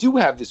 But I do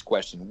have this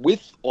question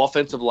with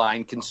offensive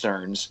line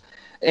concerns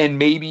and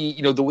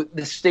maybe,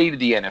 the state of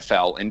the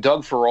NFL. And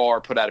Doug Farrar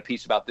put out a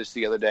piece about this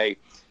the other day,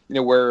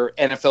 where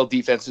NFL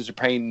defenses are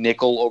playing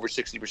nickel over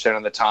 60%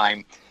 of the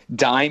time.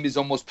 Dime is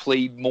almost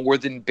played more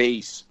than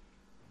base.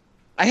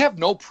 I have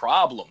no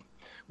problem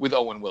with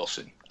Owen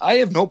Wilson. I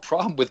have no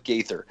problem with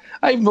Gaither.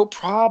 I have no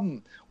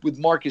problem with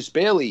Marcus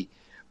Bailey.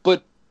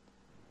 But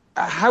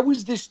how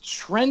is this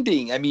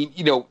trending? I mean,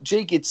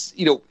 Jake, it's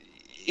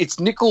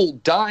nickel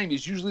dime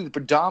is usually the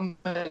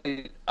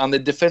predominant on the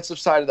defensive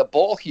side of the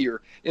ball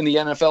here in the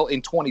NFL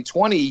in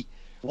 2020.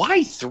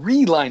 Why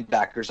 3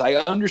 linebackers? I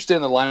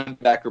understand the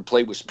linebacker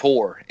play was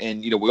poor,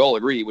 and we all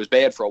agree it was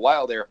bad for a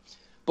while there.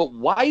 But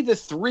why the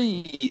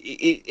 3?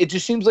 It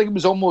just seems like it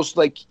was almost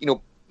like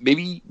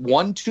maybe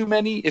 1 too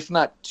many, if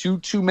not 2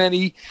 too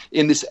many,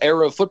 in this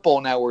era of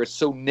football now where it's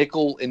so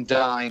nickel and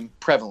dime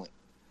prevalent.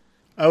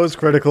 I was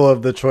critical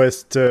of the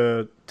choice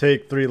to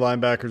take 3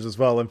 linebackers as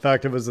well. In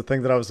fact, it was the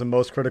thing that I was the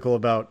most critical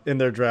about in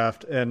their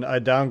draft, and I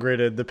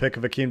downgraded the pick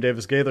of Akeem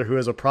Davis-Gaither, who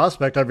is a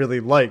prospect I really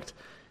liked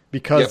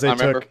because they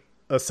took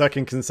a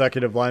second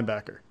consecutive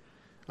linebacker.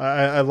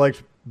 I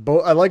liked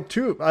both. I liked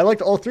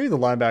all 3 of the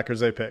linebackers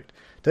they picked.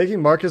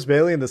 Taking Marcus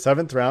Bailey in the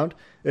 7th round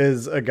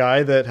is a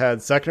guy that had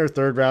 2nd or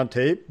 3rd round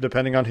tape,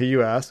 depending on who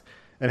you ask,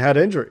 and had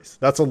injuries.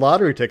 That's a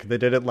lottery ticket. They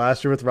did it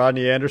last year with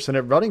Rodney Anderson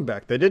at running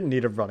back. They didn't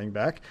need a running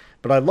back,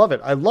 but I love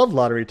it. I love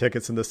lottery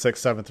tickets in the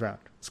 6th, 7th round.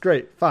 It's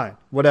great. Fine.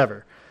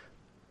 Whatever.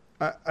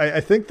 I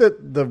think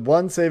that the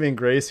one saving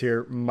grace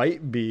here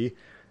might be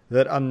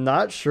that I'm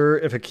not sure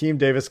if Akeem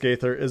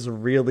Davis-Gaither is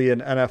really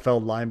an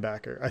NFL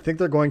linebacker. I think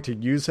they're going to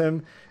use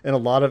him in a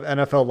lot of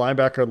NFL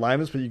linebacker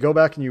alignments, but you go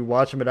back and you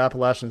watch him at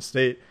Appalachian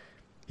State,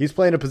 he's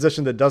playing a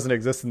position that doesn't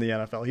exist in the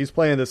NFL. He's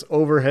playing this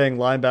overhang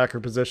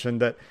linebacker position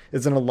that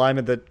is an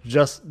alignment that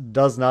just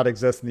does not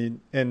exist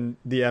in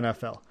the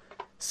NFL.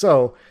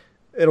 So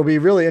it'll be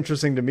really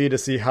interesting to me to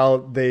see how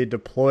they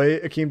deploy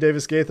Akeem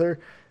Davis-Gaither.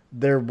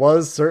 There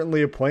was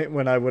certainly a point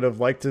when I would have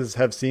liked to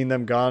have seen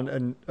them gone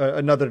in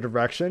another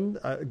direction,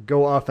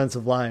 go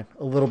offensive line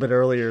a little bit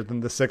earlier than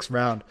the 6th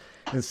round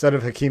instead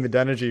of Hakeem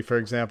Adeniji, for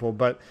example,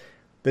 but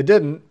they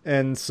didn't.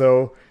 And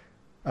so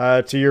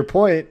to your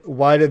point,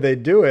 why did they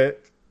do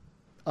it?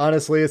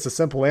 Honestly, it's a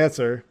simple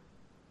answer.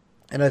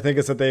 And I think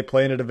it's that they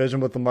play in a division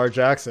with Lamar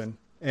Jackson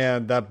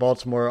and that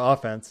Baltimore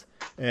offense.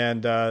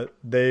 And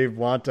they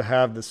want to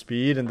have the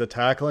speed and the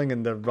tackling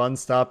and the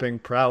run-stopping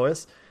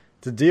prowess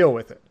to deal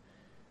with it.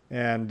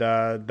 And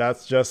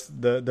that's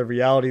just the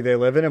reality they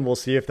live in, and we'll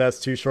see if that's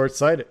too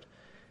short-sighted.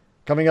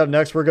 Coming up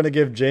next, we're going to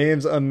give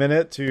James a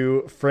minute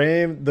to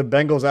frame the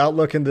Bengals'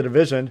 outlook in the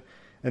division,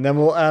 and then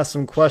we'll ask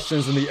some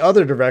questions in the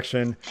other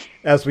direction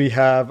as we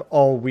have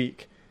all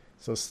week.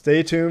 So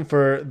stay tuned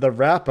for the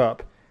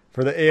wrap-up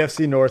for the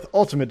AFC North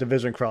Ultimate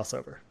Division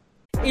crossover.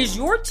 Is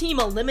your team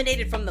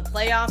eliminated from the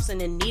playoffs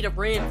and in need of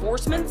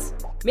reinforcements?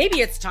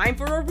 Maybe it's time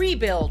for a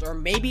rebuild, or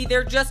maybe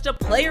they're just a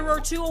player or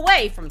 2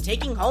 away from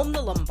taking home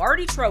the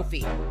Lombardi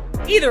Trophy.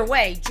 Either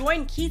way,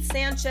 join Keith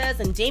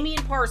Sanchez and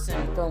Damian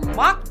Parson for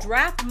Mock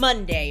Draft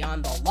Monday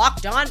on the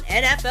Locked On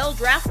NFL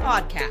Draft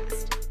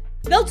Podcast.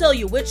 They'll tell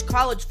you which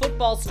college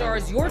football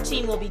stars your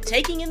team will be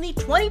taking in the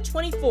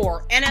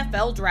 2024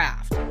 NFL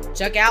Draft.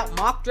 Check out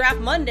Mock Draft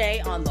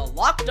Monday on the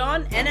Locked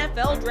On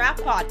NFL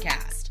Draft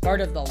Podcast, part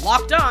of the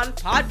Locked On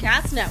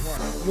Podcast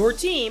Network. Your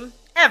team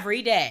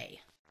every day.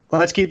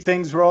 Let's keep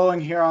things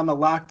rolling here on the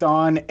Locked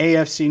On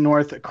AFC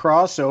North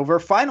crossover.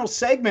 Final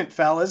segment,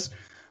 fellas.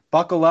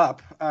 Buckle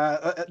up.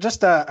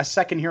 Just a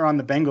second here on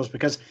the Bengals,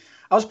 because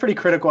I was pretty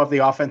critical of the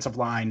offensive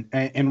line.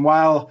 And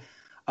while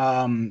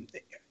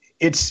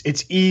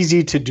it's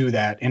easy to do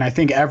that, and I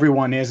think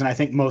everyone is, and I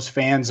think most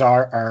fans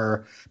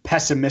are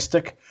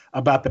pessimistic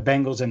about the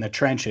Bengals in the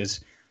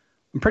trenches,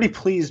 I'm pretty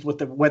pleased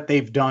with what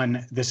they've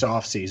done this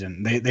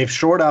offseason. They've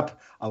shored up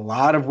a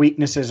lot of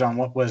weaknesses on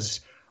what was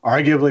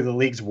arguably the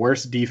league's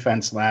worst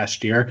defense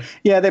last year.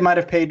 Yeah, they might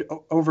have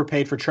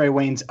overpaid for Trey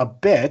Waynes a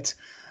bit,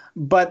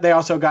 but they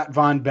also got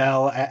Von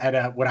Bell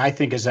at what I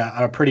think is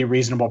a pretty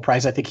reasonable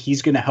price. I think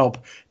he's going to help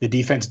the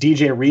defense.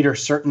 DJ Reader,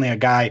 certainly a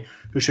guy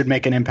who should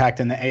make an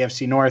impact in the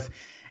AFC North.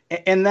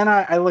 And then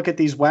I look at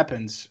these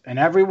weapons, and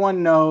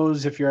everyone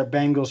knows, if you're a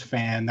Bengals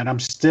fan, that I'm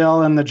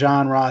still in the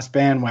John Ross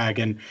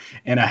bandwagon.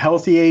 And a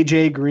healthy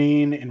A.J.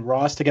 Green and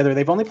Ross together,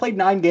 they've only played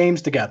 9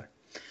 games together.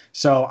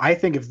 So I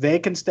think if they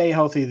can stay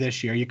healthy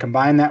this year, you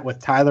combine that with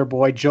Tyler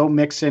Boyd, Joe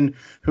Mixon,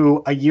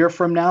 who a year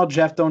from now,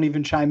 Jeff, don't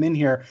even chime in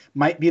here,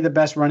 might be the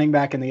best running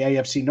back in the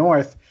AFC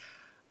North.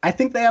 I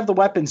think they have the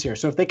weapons here.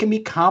 So if they can be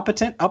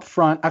competent up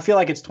front, I feel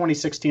like it's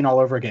 2016 all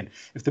over again.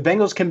 If the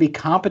Bengals can be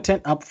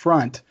competent up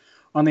front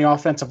on the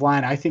offensive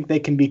line, I think they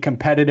can be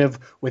competitive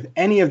with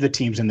any of the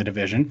teams in the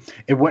division.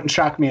 It wouldn't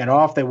shock me at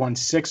all if they won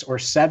 6 or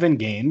 7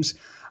 games.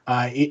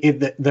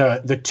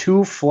 The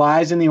 2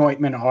 flies in the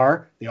ointment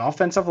are the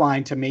offensive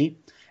line to me,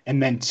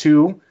 and then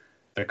 2,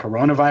 the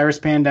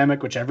coronavirus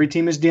pandemic, which every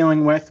team is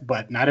dealing with,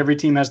 but not every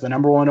team has the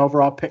number 1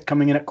 overall pick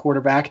coming in at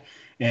quarterback.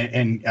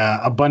 and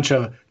a bunch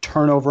of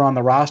turnover on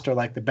the roster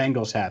like the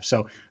Bengals have.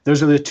 So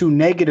those are the two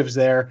negatives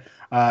there.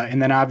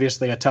 And then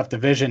obviously a tough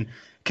division.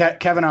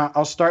 Kevin,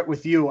 I'll start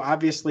with you.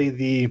 Obviously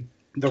the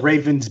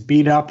Ravens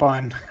beat up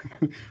on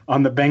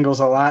on the Bengals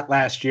a lot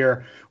last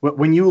year.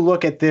 When you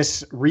look at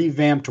this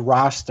revamped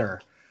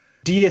roster,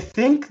 do you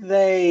think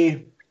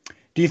they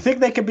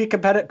can be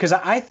competitive? Because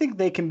I think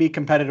they can be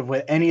competitive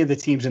with any of the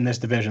teams in this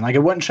division. Like, it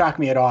wouldn't shock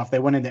me at all if they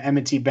went into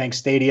M&T Bank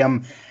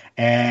Stadium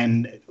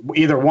and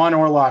either won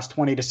or lost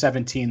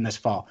 20-17 this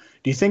fall.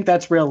 Do you think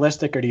that's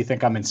realistic, or do you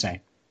think I'm insane?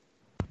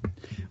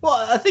 Well,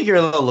 I think you're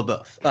a little of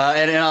both,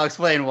 and I'll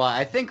explain why.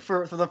 I think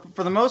for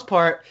the most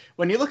part,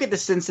 when you look at the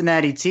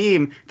Cincinnati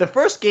team, the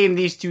first game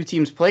these two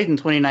teams played in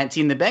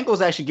 2019, the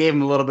Bengals actually gave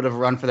them a little bit of a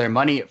run for their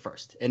money at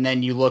first. And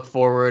then you look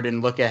forward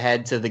and look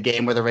ahead to the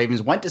game where the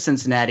Ravens went to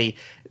Cincinnati.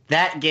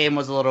 That game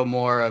was a little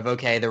more of,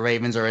 okay, the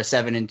Ravens are a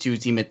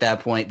 7-2 team at that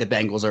point. The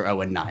Bengals are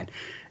 0-9.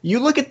 You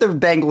look at the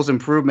Bengals'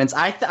 improvements,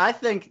 I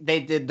think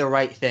they did the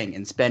right thing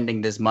in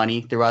spending this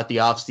money throughout the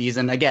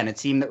offseason. Again, a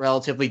team that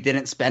relatively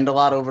didn't spend a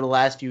lot over the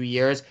last few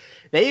years.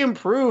 They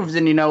improved,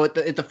 and,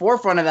 at the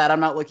forefront of that, I'm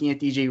not looking at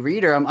DJ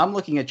Reader. I'm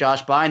looking at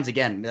Josh Bynes.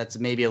 Again, that's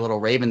maybe a little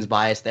Ravens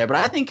bias there, but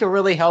I think he'll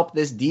really help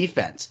this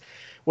defense,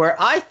 where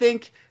I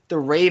think the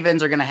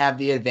Ravens are going to have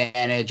the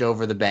advantage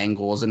over the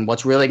Bengals, and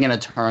what's really going to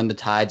turn the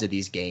tides of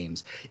these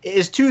games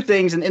is two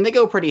things, and they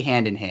go pretty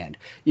hand in hand.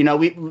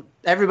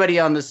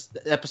 Everybody on this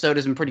episode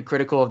has been pretty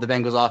critical of the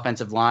Bengals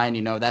offensive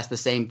line. That's the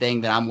same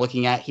thing that I'm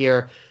looking at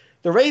here.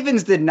 The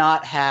Ravens did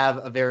not have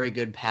a very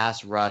good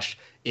pass rush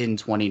in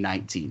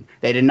 2019.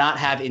 They did not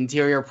have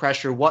interior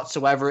pressure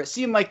whatsoever. It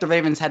seemed like the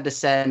Ravens had to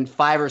send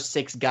 5 or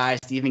 6 guys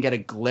to even get a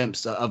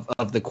glimpse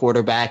of the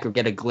quarterback, or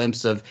get a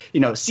glimpse of,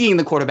 seeing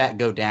the quarterback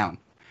go down.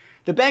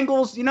 The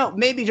Bengals,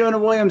 maybe Jonah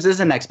Williams is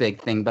the next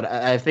big thing, but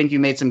I think you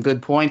made some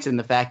good points in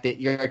the fact that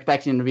you're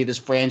expecting him to be this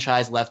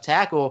franchise left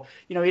tackle.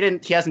 He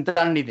hasn't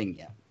done anything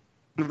yet.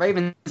 The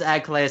Ravens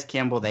add Calais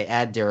Campbell, they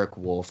add Derek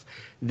Wolfe.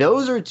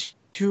 Those are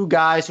two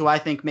guys who I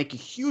think make a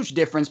huge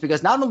difference,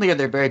 because not only are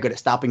they very good at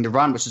stopping the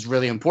run, which is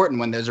really important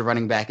when there's a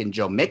running back in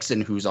Joe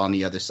Mixon who's on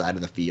the other side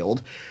of the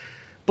field,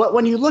 but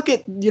when you look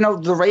at,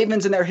 the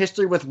Ravens and their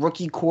history with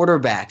rookie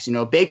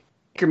quarterbacks,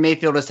 Baker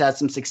Mayfield has had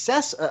some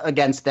success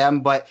against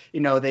them, but,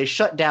 they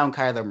shut down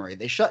Kyler Murray.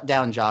 They shut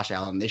down Josh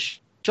Allen. They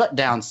shut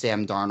down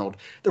Sam Darnold.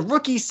 The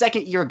rookie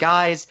second-year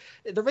guys,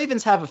 the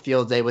Ravens have a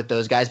field day with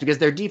those guys because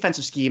their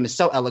defensive scheme is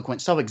so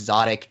eloquent, so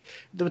exotic.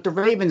 The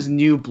Ravens'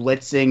 new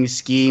blitzing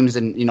schemes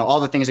and, all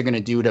the things they're going to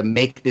do to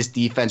make this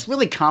defense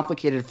really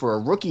complicated for a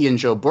rookie in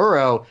Joe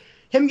Burrow.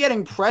 Him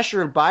getting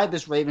pressured by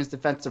this Ravens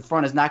defensive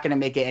front is not going to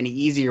make it any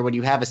easier when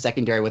you have a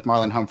secondary with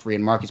Marlon Humphrey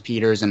and Marcus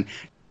Peters and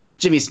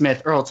Jimmy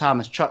Smith, Earl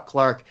Thomas, Chuck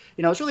Clark.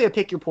 It's really a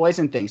pick your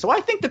poison thing. So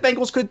I think the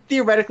Bengals could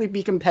theoretically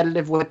be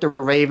competitive with the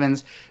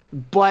Ravens,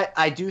 but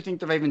I do think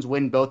the Ravens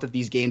win both of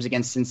these games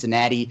against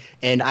Cincinnati,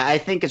 and I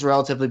think it's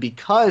relatively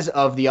because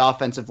of the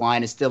offensive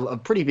line is still a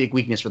pretty big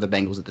weakness for the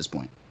Bengals at this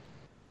point.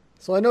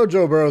 So I know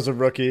Joe Burrow's a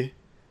rookie,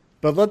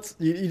 but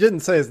you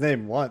didn't say his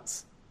name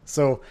once.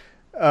 So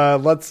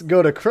let's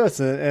go to Chris.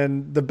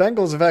 And the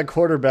Bengals have had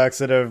quarterbacks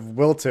that have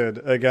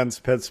wilted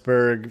against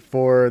Pittsburgh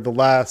for the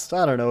last,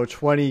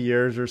 20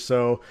 years or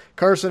so.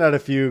 Carson had a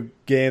few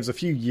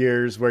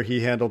years where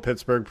he handled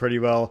Pittsburgh pretty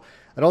well.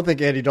 I don't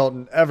think Andy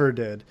Dalton ever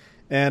did.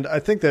 And I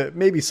think that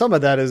maybe some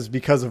of that is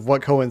because of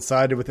what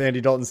coincided with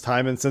Andy Dalton's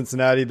time in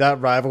Cincinnati. That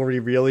rivalry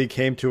really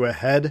came to a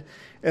head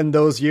in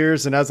those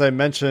years. And as I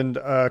mentioned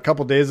a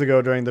couple days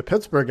ago during the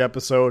Pittsburgh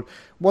episode,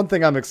 one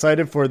thing I'm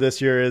excited for this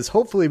year is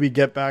hopefully we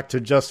get back to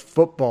just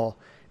football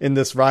in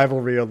this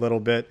rivalry a little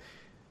bit.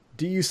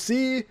 Do you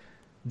see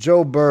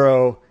Joe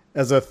Burrow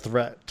as a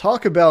threat?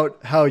 Talk about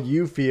how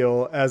you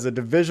feel as a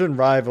division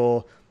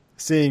rival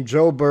seeing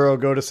Joe Burrow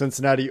go to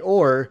Cincinnati,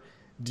 or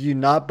do you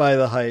not buy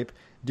the hype?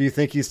 Do you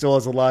think he still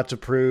has a lot to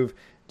prove?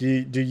 Do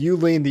you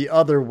lean the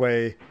other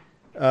way,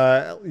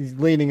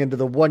 leaning into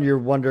the one-year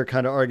wonder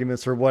kind of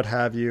arguments or what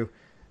have you?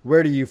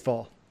 Where do you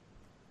fall?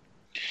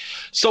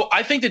 So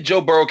I think that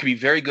Joe Burrow can be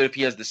very good if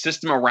he has the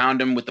system around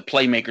him with the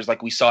playmakers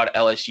like we saw at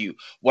LSU.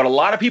 What a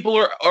lot of people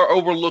are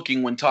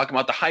overlooking when talking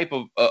about the hype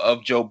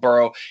of Joe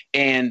Burrow,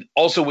 and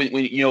also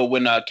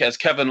when as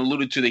Kevin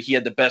alluded to that he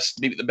had the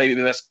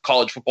best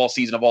college football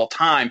season of all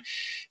time.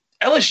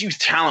 LSU's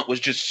talent was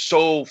just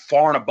so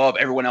far and above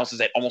everyone else's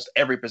at almost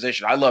every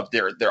position. I loved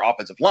their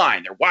offensive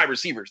line, their wide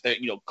receivers,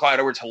 Clyde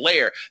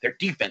Edwards-Helaire, their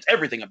defense,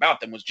 everything about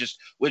them was just,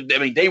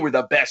 they were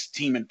the best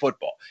team in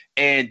football.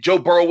 And Joe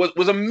Burrow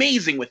was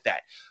amazing with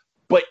that.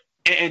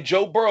 And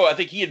Joe Burrow, I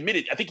think he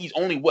admitted, he's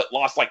only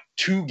lost like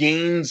 2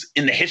 games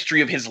in the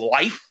history of his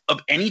life of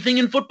anything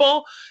in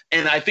football.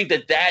 And I think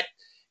that that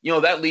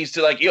leads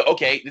to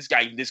okay, this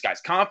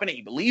guy's confident.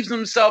 He believes in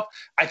himself.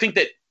 I think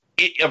that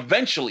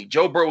eventually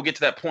Joe Burrow will get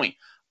to that point.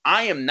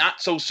 I am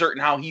not so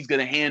certain how he's going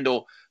to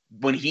handle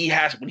when he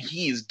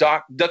is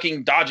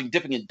ducking, dodging,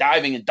 dipping, and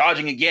diving and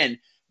dodging again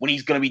when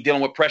he's going to be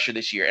dealing with pressure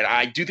this year. And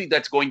I do think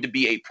that's going to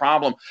be a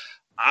problem.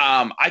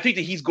 I think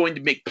that he's going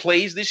to make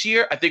plays this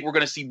year. I think we're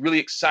going to see really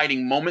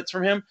exciting moments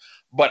from him,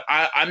 but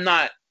I'm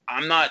not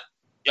I'm not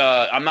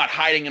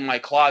hiding in my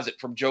closet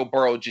from Joe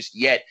Burrow just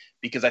yet,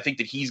 because I think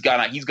that he's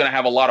gonna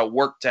have a lot of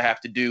work to have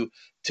to do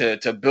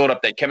to build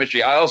up that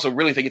chemistry. I also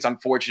really think it's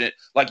unfortunate,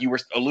 like you were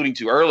alluding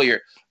to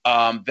earlier,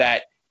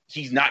 that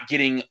he's not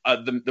getting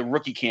the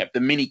rookie camp, the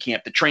mini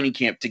camp, the training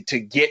camp to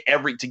get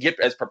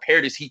as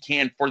prepared as he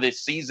can for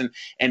this season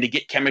and to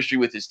get chemistry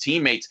with his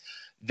teammates.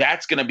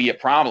 That's going to be a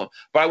problem.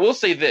 But I will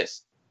say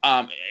this.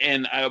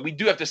 And we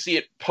do have to see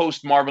it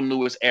post Marvin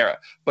Lewis era.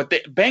 But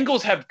the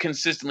Bengals have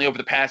consistently over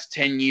the past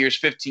 10 years,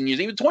 15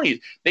 years, even 20 years,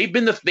 they've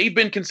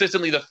been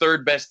consistently the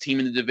third best team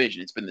in the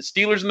division. It's been the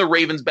Steelers and the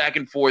Ravens back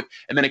and forth,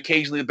 and then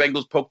occasionally the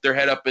Bengals poke their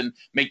head up and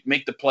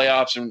make the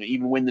playoffs and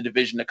even win the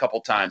division a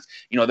couple times.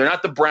 They're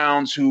not the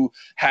Browns, who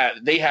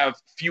have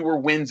fewer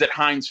wins at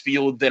Heinz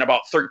Field than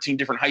about 13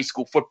 different high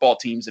school football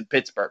teams in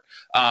Pittsburgh.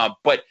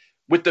 But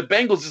with the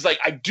Bengals, it's like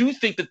I do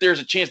think that there's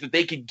a chance that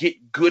they could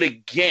get good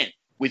again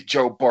with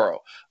Joe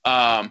Burrow.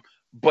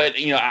 But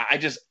I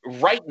just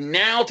right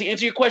now, to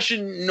answer your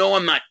question, no,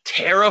 I'm not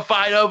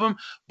terrified of him.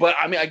 But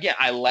I mean, again,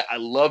 I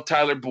love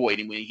Tyler Boyd,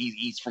 and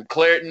he's from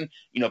Clareton,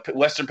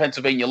 Western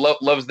Pennsylvania,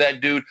 loves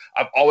that dude.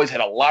 I've always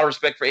had a lot of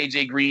respect for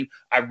AJ Green.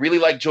 I really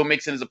like Joe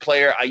Mixon as a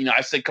player.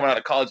 I said coming out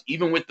of college,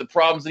 even with the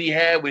problems that he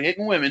had with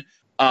hitting women,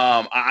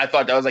 I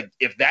thought that was like,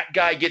 if that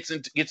guy gets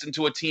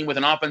into a team with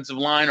an offensive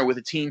line or with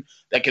a team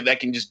that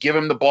can just give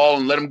him the ball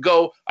and let him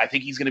go, I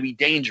think he's going to be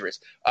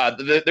dangerous.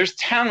 There's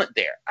talent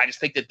there. I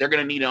just think that they're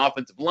going to need an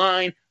offensive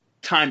line,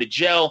 time to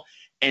gel,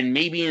 and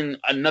maybe in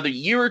another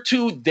year or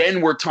two,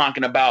 then we're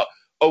talking about,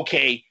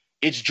 okay,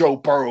 it's Joe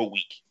Burrow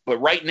week. But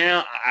right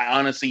now,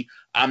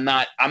 I'm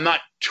not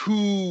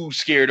too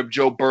scared of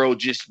Joe Burrow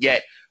just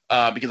yet,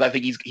 because I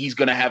think he's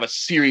going to have a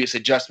serious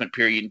adjustment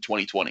period in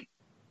 2020.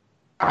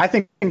 I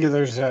think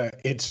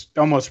it's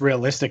almost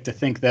realistic to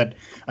think that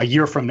a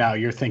year from now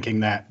you're thinking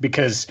that,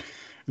 because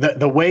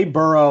the way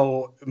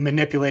Burrow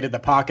manipulated the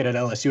pocket at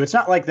LSU, it's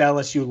not like the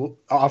LSU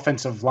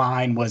offensive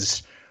line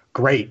was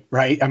great,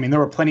 right? I mean, there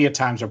were plenty of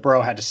times where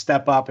Burrow had to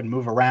step up and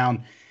move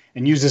around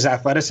and use his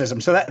athleticism.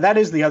 So that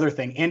is the other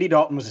thing. Andy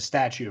Dalton was a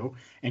statue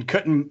and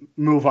couldn't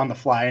move on the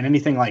fly and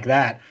anything like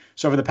that.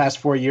 So over the past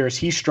 4 years,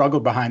 he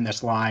struggled behind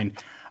this line.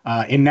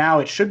 And now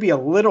it should be a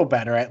little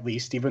better, at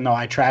least, even though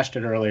I trashed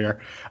it earlier.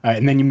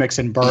 And then you mix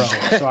in Burrow.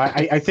 So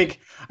I think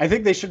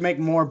they should make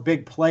more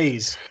big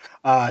plays,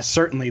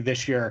 certainly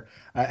this year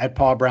at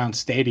Paul Brown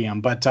Stadium.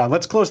 But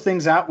let's close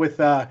things out with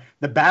the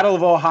Battle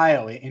of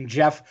Ohio. And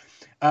Jeff,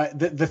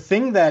 the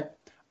thing that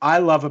I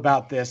love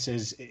about this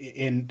is,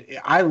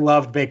 I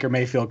loved Baker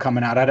Mayfield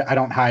coming out. I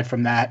don't hide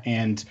from that.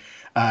 And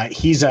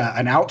he's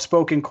an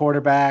outspoken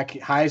quarterback,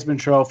 Heisman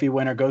Trophy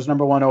winner, goes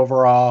number 1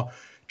 overall,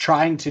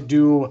 trying to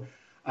do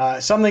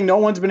something no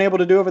one's been able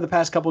to do over the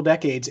past couple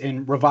decades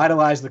and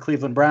revitalize the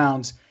Cleveland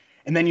Browns.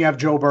 And then you have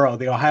Joe Burrow,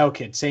 the Ohio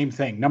kid, same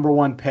thing, number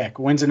 1 pick,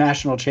 wins a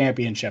national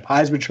championship,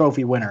 Heisman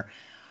Trophy winner.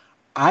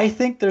 I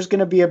think there's going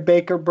to be a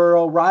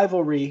Baker-Burrow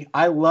rivalry.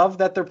 I love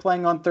that they're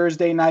playing on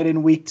Thursday night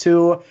in week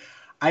 2.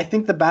 I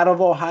think the Battle of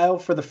Ohio,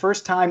 for the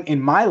first time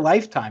in my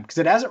lifetime, because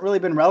it hasn't really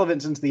been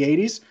relevant since the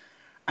 80s,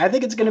 I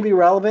think it's going to be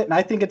relevant, and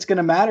I think it's going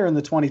to matter in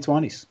the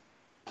 2020s.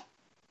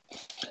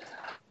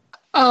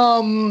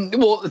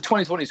 Well, the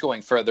 2020 is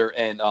going further,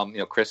 and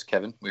Chris,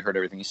 Kevin, we heard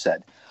everything you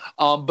said.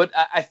 But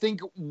I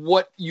think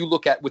what you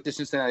look at with the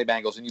Cincinnati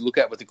Bengals and you look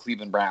at with the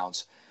Cleveland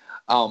Browns,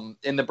 and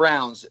the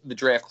Browns, the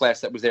draft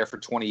class that was there for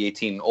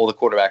 2018, all the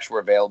quarterbacks were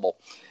available.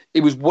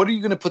 It was, what are you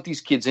going to put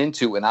these kids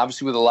into? And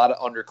obviously with a lot of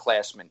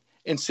underclassmen,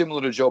 and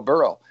similar to Joe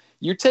Burrow,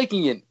 you're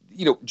taking in,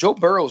 Joe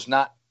Burrow's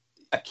not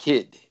a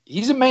kid.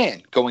 He's a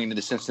man going into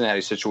the Cincinnati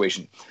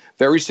situation.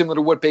 Very similar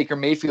to what Baker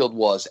Mayfield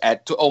was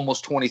at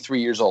almost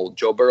 23 years old.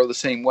 Joe Burrow the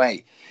same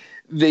way.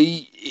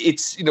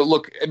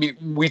 Look, I mean,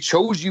 we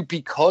chose you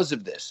because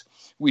of this.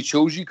 We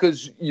chose you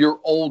because you're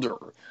older.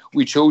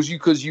 We chose you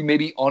because you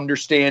maybe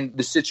understand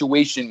the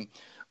situation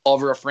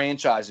of our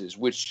franchises,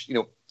 which,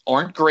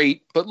 aren't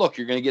great. But look,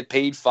 you're going to get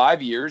paid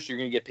 5 years. You're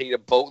going to get paid a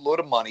boatload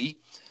of money.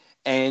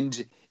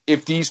 And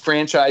if these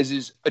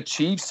franchises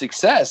achieve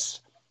success,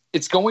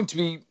 it's going to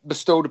be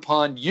bestowed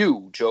upon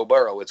you, Joe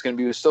Burrow. It's going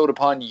to be bestowed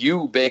upon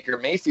you, Baker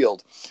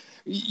Mayfield.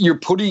 You're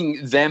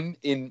putting them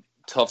in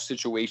tough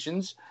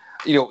situations,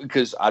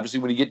 because obviously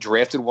when you get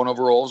drafted 1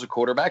 overall as a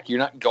quarterback, you're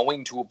not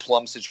going to a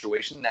plum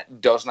situation.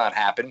 That does not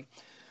happen.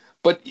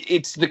 But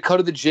it's the cut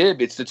of the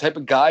jib. It's the type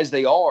of guys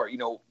they are,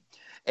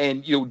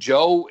 And,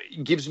 Joe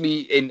gives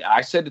me, and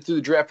I said it through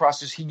the draft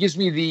process, he gives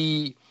me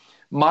the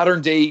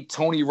modern-day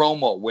Tony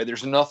Romo, where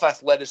there's enough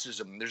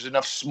athleticism, there's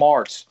enough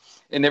smarts,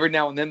 and every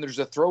now and then there's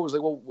a throw. It's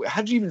like, well,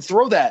 how'd you even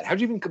throw that? How'd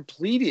you even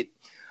complete it?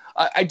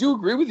 I do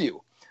agree with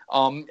you.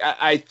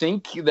 I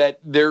think that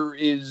there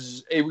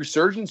is a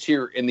resurgence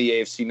here in the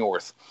AFC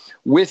North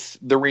with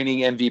the reigning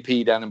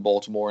MVP down in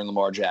Baltimore and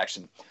Lamar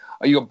Jackson.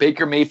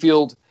 Baker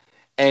Mayfield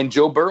and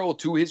Joe Burrow,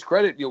 to his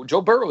credit,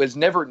 Joe Burrow has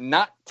never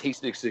not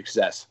tasted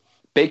success.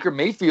 Baker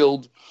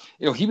Mayfield,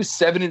 he was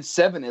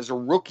 7-7 as a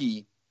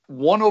rookie,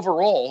 1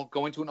 overall,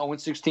 going to an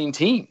 0-16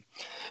 team.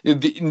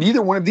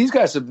 Neither one of these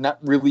guys have not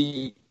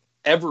really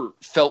ever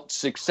felt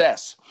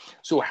success.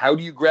 So how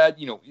do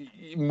you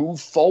move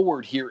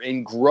forward here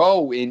and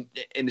grow and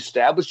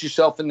establish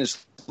yourself in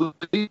this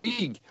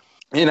league?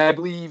 And I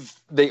believe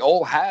they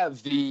all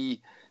have the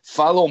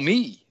follow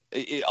me.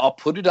 I'll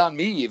put it on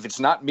me. If it's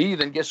not me,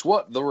 then guess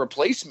what? They'll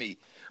replace me.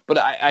 But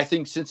I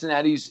think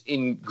Cincinnati's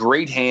in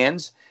great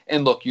hands.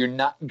 And look, you're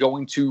not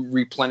going to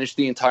replenish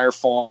the entire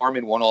farm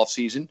in one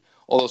offseason,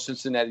 although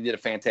Cincinnati did a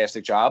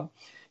fantastic job.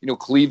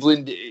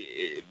 Cleveland,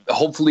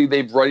 hopefully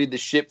they've righted the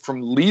ship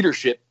from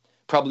leadership,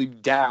 probably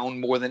down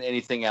more than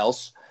anything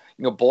else.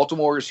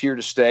 Baltimore is here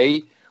to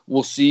stay.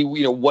 We'll see,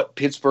 what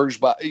Pittsburgh's,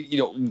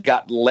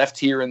 got left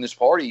here in this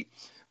party.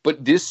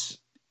 But this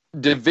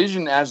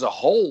division as a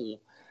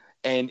whole,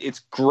 and it's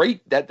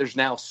great that there's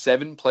now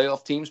 7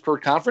 playoff teams per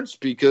conference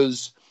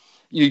because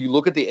you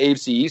look at the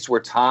AFC East where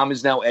Tom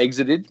is now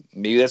exited.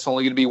 Maybe that's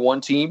only going to be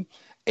one team.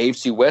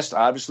 AFC West,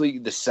 obviously.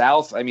 The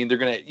South, I mean, they're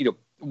going to,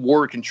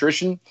 war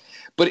contrition.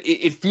 But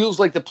it feels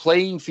like the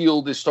playing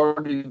field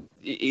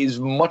is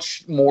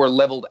much more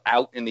leveled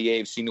out in the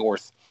AFC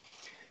North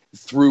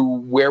through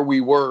where we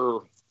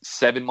were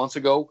 7 months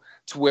ago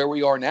to where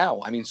we are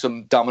now. I mean,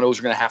 some dominoes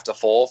are going to have to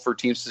fall for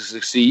teams to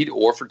succeed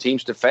or for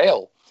teams to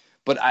fail.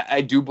 But I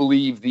do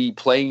believe the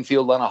playing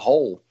field on a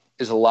whole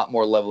is a lot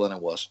more level than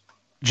it was.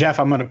 Jeff,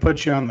 I'm going to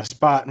put you on the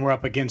spot, and we're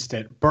up against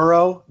it.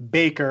 Burrow,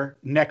 Baker,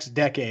 next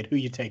decade. Who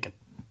you taking?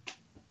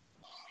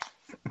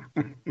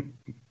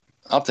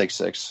 I'll take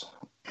 6.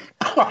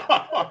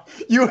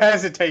 You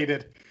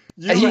hesitated.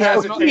 You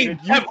hesitated.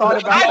 You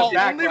thought about the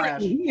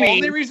backlash.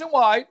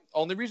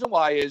 Only reason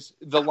why is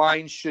the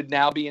line should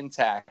now be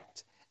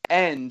intact.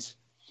 And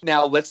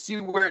now let's see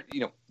where,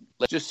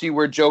 let's just see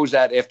where Joe's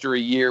at after a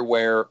year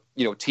where,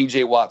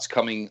 TJ Watt's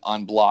coming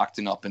unblocked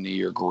and up in the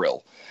ear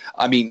grill.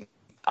 I mean,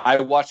 I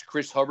watched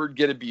Chris Hubbard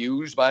get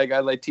abused by a guy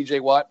like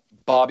TJ Watt.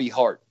 Bobby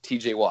Hart,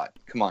 TJ Watt.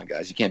 Come on,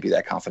 guys. You can't be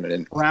that confident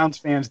in. Browns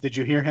fans, did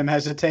you hear him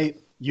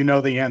hesitate? You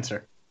know the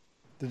answer.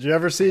 Did you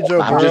ever see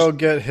Joe Burrow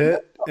get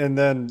hit and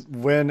then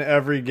win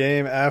every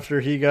game after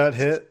he got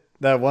hit?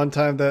 That one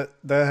time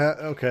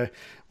okay.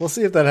 We'll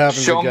see if that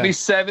happens again.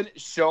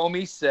 Show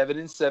me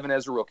 7-7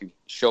 as a rookie.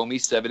 Show me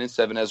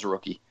 7-7 as a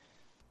rookie.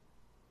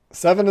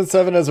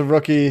 7-7 as a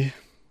rookie,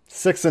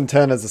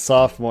 6-10 as a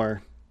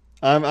sophomore.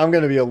 I'm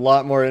going to be a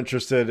lot more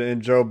interested in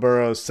Joe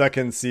Burrow's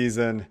second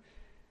season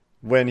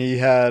when he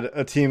had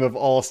a team of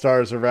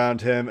all-stars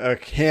around him, a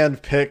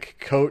hand-picked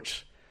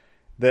coach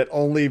that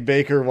only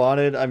Baker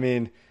wanted. I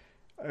mean,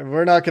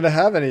 we're not going to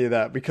have any of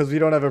that because we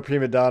don't have a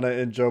prima donna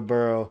in Joe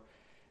Burrow.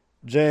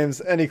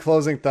 James, any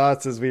closing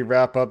thoughts as we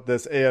wrap up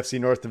this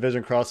AFC North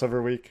Division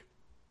crossover week?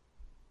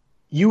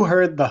 You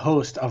heard the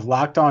host of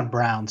Locked On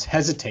Browns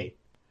hesitate.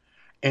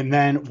 And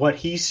then what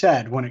he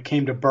said when it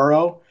came to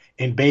Burrow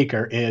and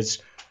Baker is,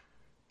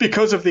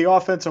 because of the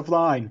offensive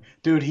line,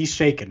 dude, he's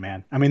shaking,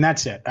 man. I mean,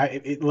 that's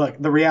it. Look,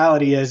 the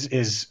reality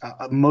is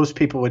most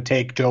people would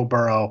take Joe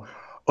Burrow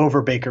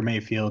over Baker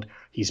Mayfield.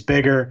 He's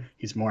bigger.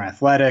 He's more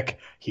athletic.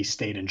 He's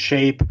stayed in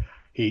shape.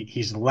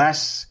 He's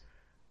less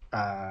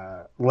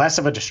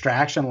of a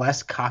distraction,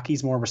 less cocky.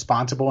 He's more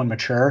responsible and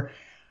mature.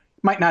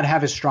 Might not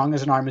have as strong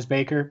as an arm as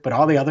Baker, but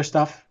all the other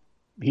stuff,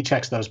 he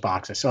checks those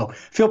boxes. So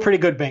feel pretty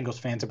good, Bengals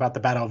fans, about the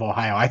Battle of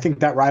Ohio. I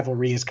think that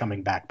rivalry is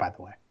coming back, by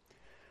the way.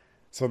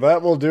 So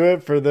that will do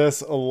it for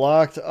this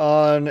Locked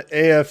On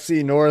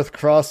AFC North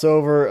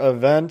crossover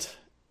event.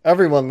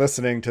 Everyone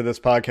listening to this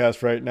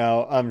podcast right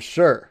now, I'm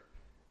sure,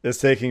 is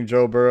taking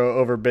Joe Burrow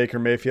over Baker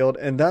Mayfield.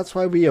 And that's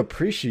why we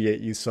appreciate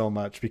you so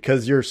much,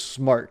 because you're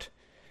smart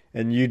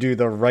and you do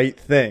the right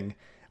thing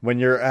when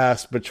you're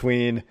asked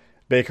between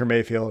Baker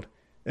Mayfield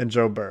and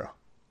Joe Burrow.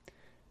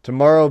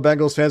 Tomorrow,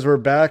 Bengals fans, we're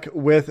back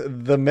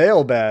with the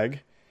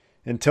mailbag.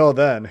 Until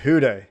then,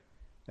 hoo-day,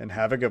 and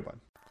have a good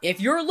one. If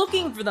you're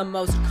looking for the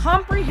most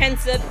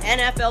comprehensive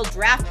NFL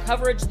draft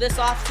coverage this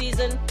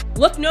offseason,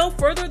 look no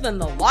further than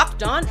the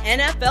Locked On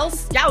NFL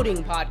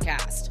Scouting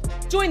Podcast.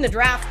 Join the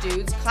draft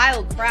dudes,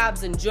 Kyle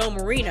Krabs and Joe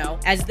Marino,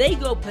 as they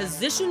go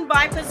position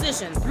by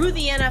position through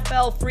the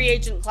NFL free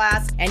agent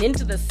class and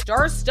into the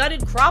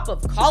star-studded crop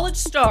of college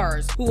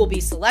stars who will be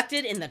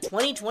selected in the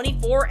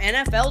 2024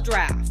 NFL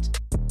Draft.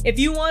 If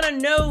you want to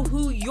know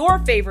who your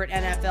favorite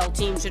NFL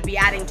team should be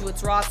adding to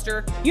its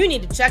roster, you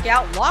need to check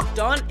out Locked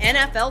On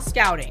NFL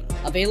Scouting,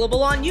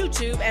 available on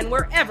YouTube and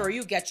wherever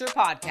you get your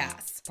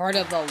podcasts. Part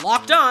of the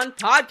Locked On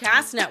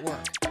Podcast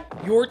Network,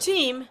 your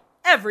team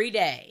every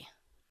day.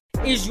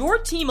 Is your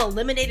team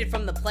eliminated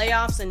from the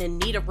playoffs and in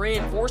need of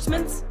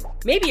reinforcements?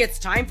 Maybe it's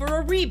time for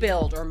a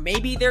rebuild, or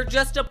maybe they're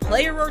just a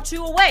player or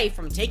two away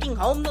from taking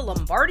home the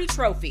Lombardi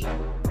Trophy.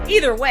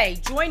 Either way,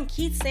 join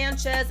Keith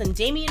Sanchez and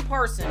Damian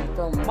Parson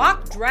for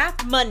Mock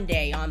Draft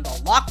Monday on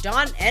the Locked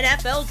On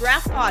NFL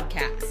Draft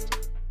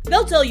Podcast.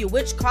 They'll tell you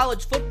which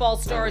college football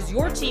stars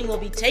your team will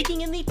be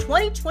taking in the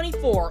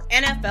 2024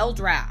 NFL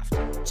Draft.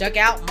 Check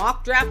out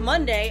Mock Draft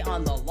Monday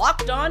on the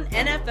Locked On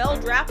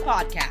NFL Draft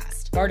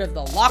Podcast, part of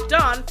the Locked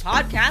On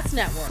Podcast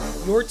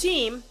Network, your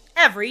team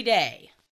every day.